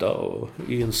barfota och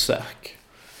i en särk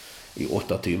i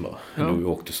 8 timmar i New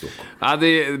York till Stockholm. Ja,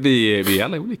 vi är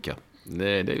alla olika. Det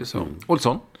är ju så.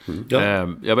 Olsson? Ja.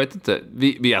 Jag vet inte.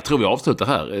 Jag tror vi avslutar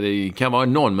här. Det kan vara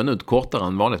någon minut kortare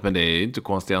än vanligt, men det är inte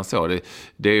konstigt än så.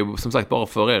 Det är som sagt bara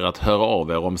för er att höra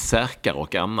av er om särkar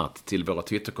och annat till våra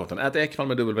Twitterkonton. @ekvall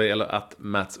med W eller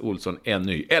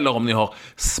 @MatsOlsson_ny. Eller om ni har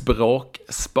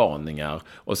språkspaningar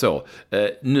och så.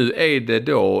 Nu är det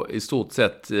då i stort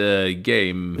sett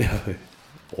game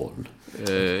on.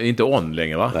 Inte on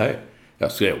längre, va? Nej,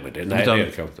 jag skrev med det. Nej, det är det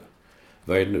kanske inte.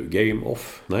 Vad är det nu? Game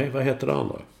off? Nej, vad heter det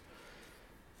andra?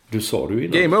 Du sa du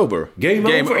innan. Game over. Game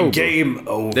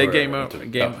over. Det är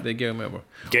game over.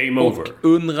 Game over. Och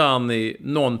undrar ni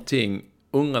någonting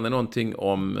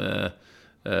om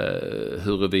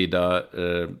huruvida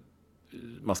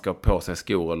man ska ha på sig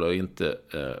skor eller inte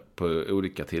på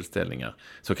olika tillställningar,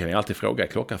 så kan ni alltid fråga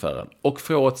klockaffären och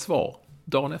få ett svar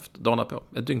dagen på,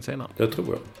 ett dygn senare. Det tror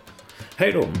jag.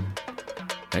 Hej då.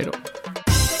 Hej då.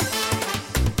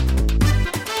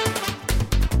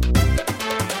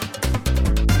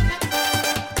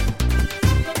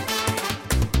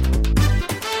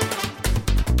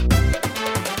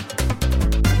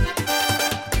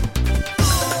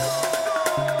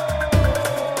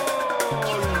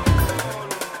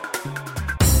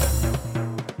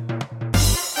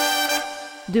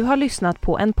 Du har lyssnat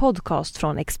på en podcast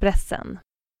från Expressen.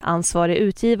 Ansvarig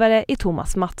utgivare är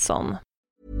Thomas Mattsson.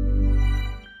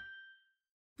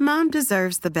 Mom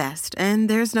deserves the best, and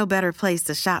there's no better place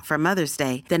to shop for Mother's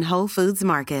Day than Whole Foods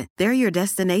Market. They're your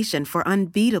destination for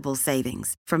unbeatable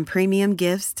savings, from premium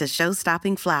gifts to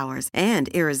show-stopping flowers and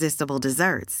irresistible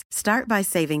desserts. Start by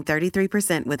saving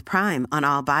 33% with Prime on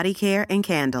all body care and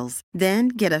candles. Then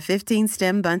get a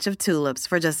 15-stem bunch of tulips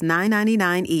for just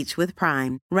 $9.99 each with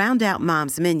Prime. Round out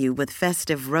Mom's menu with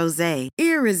festive rosé,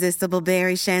 irresistible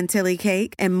berry chantilly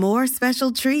cake, and more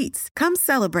special treats. Come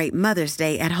celebrate Mother's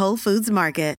Day at Whole Foods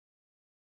Market.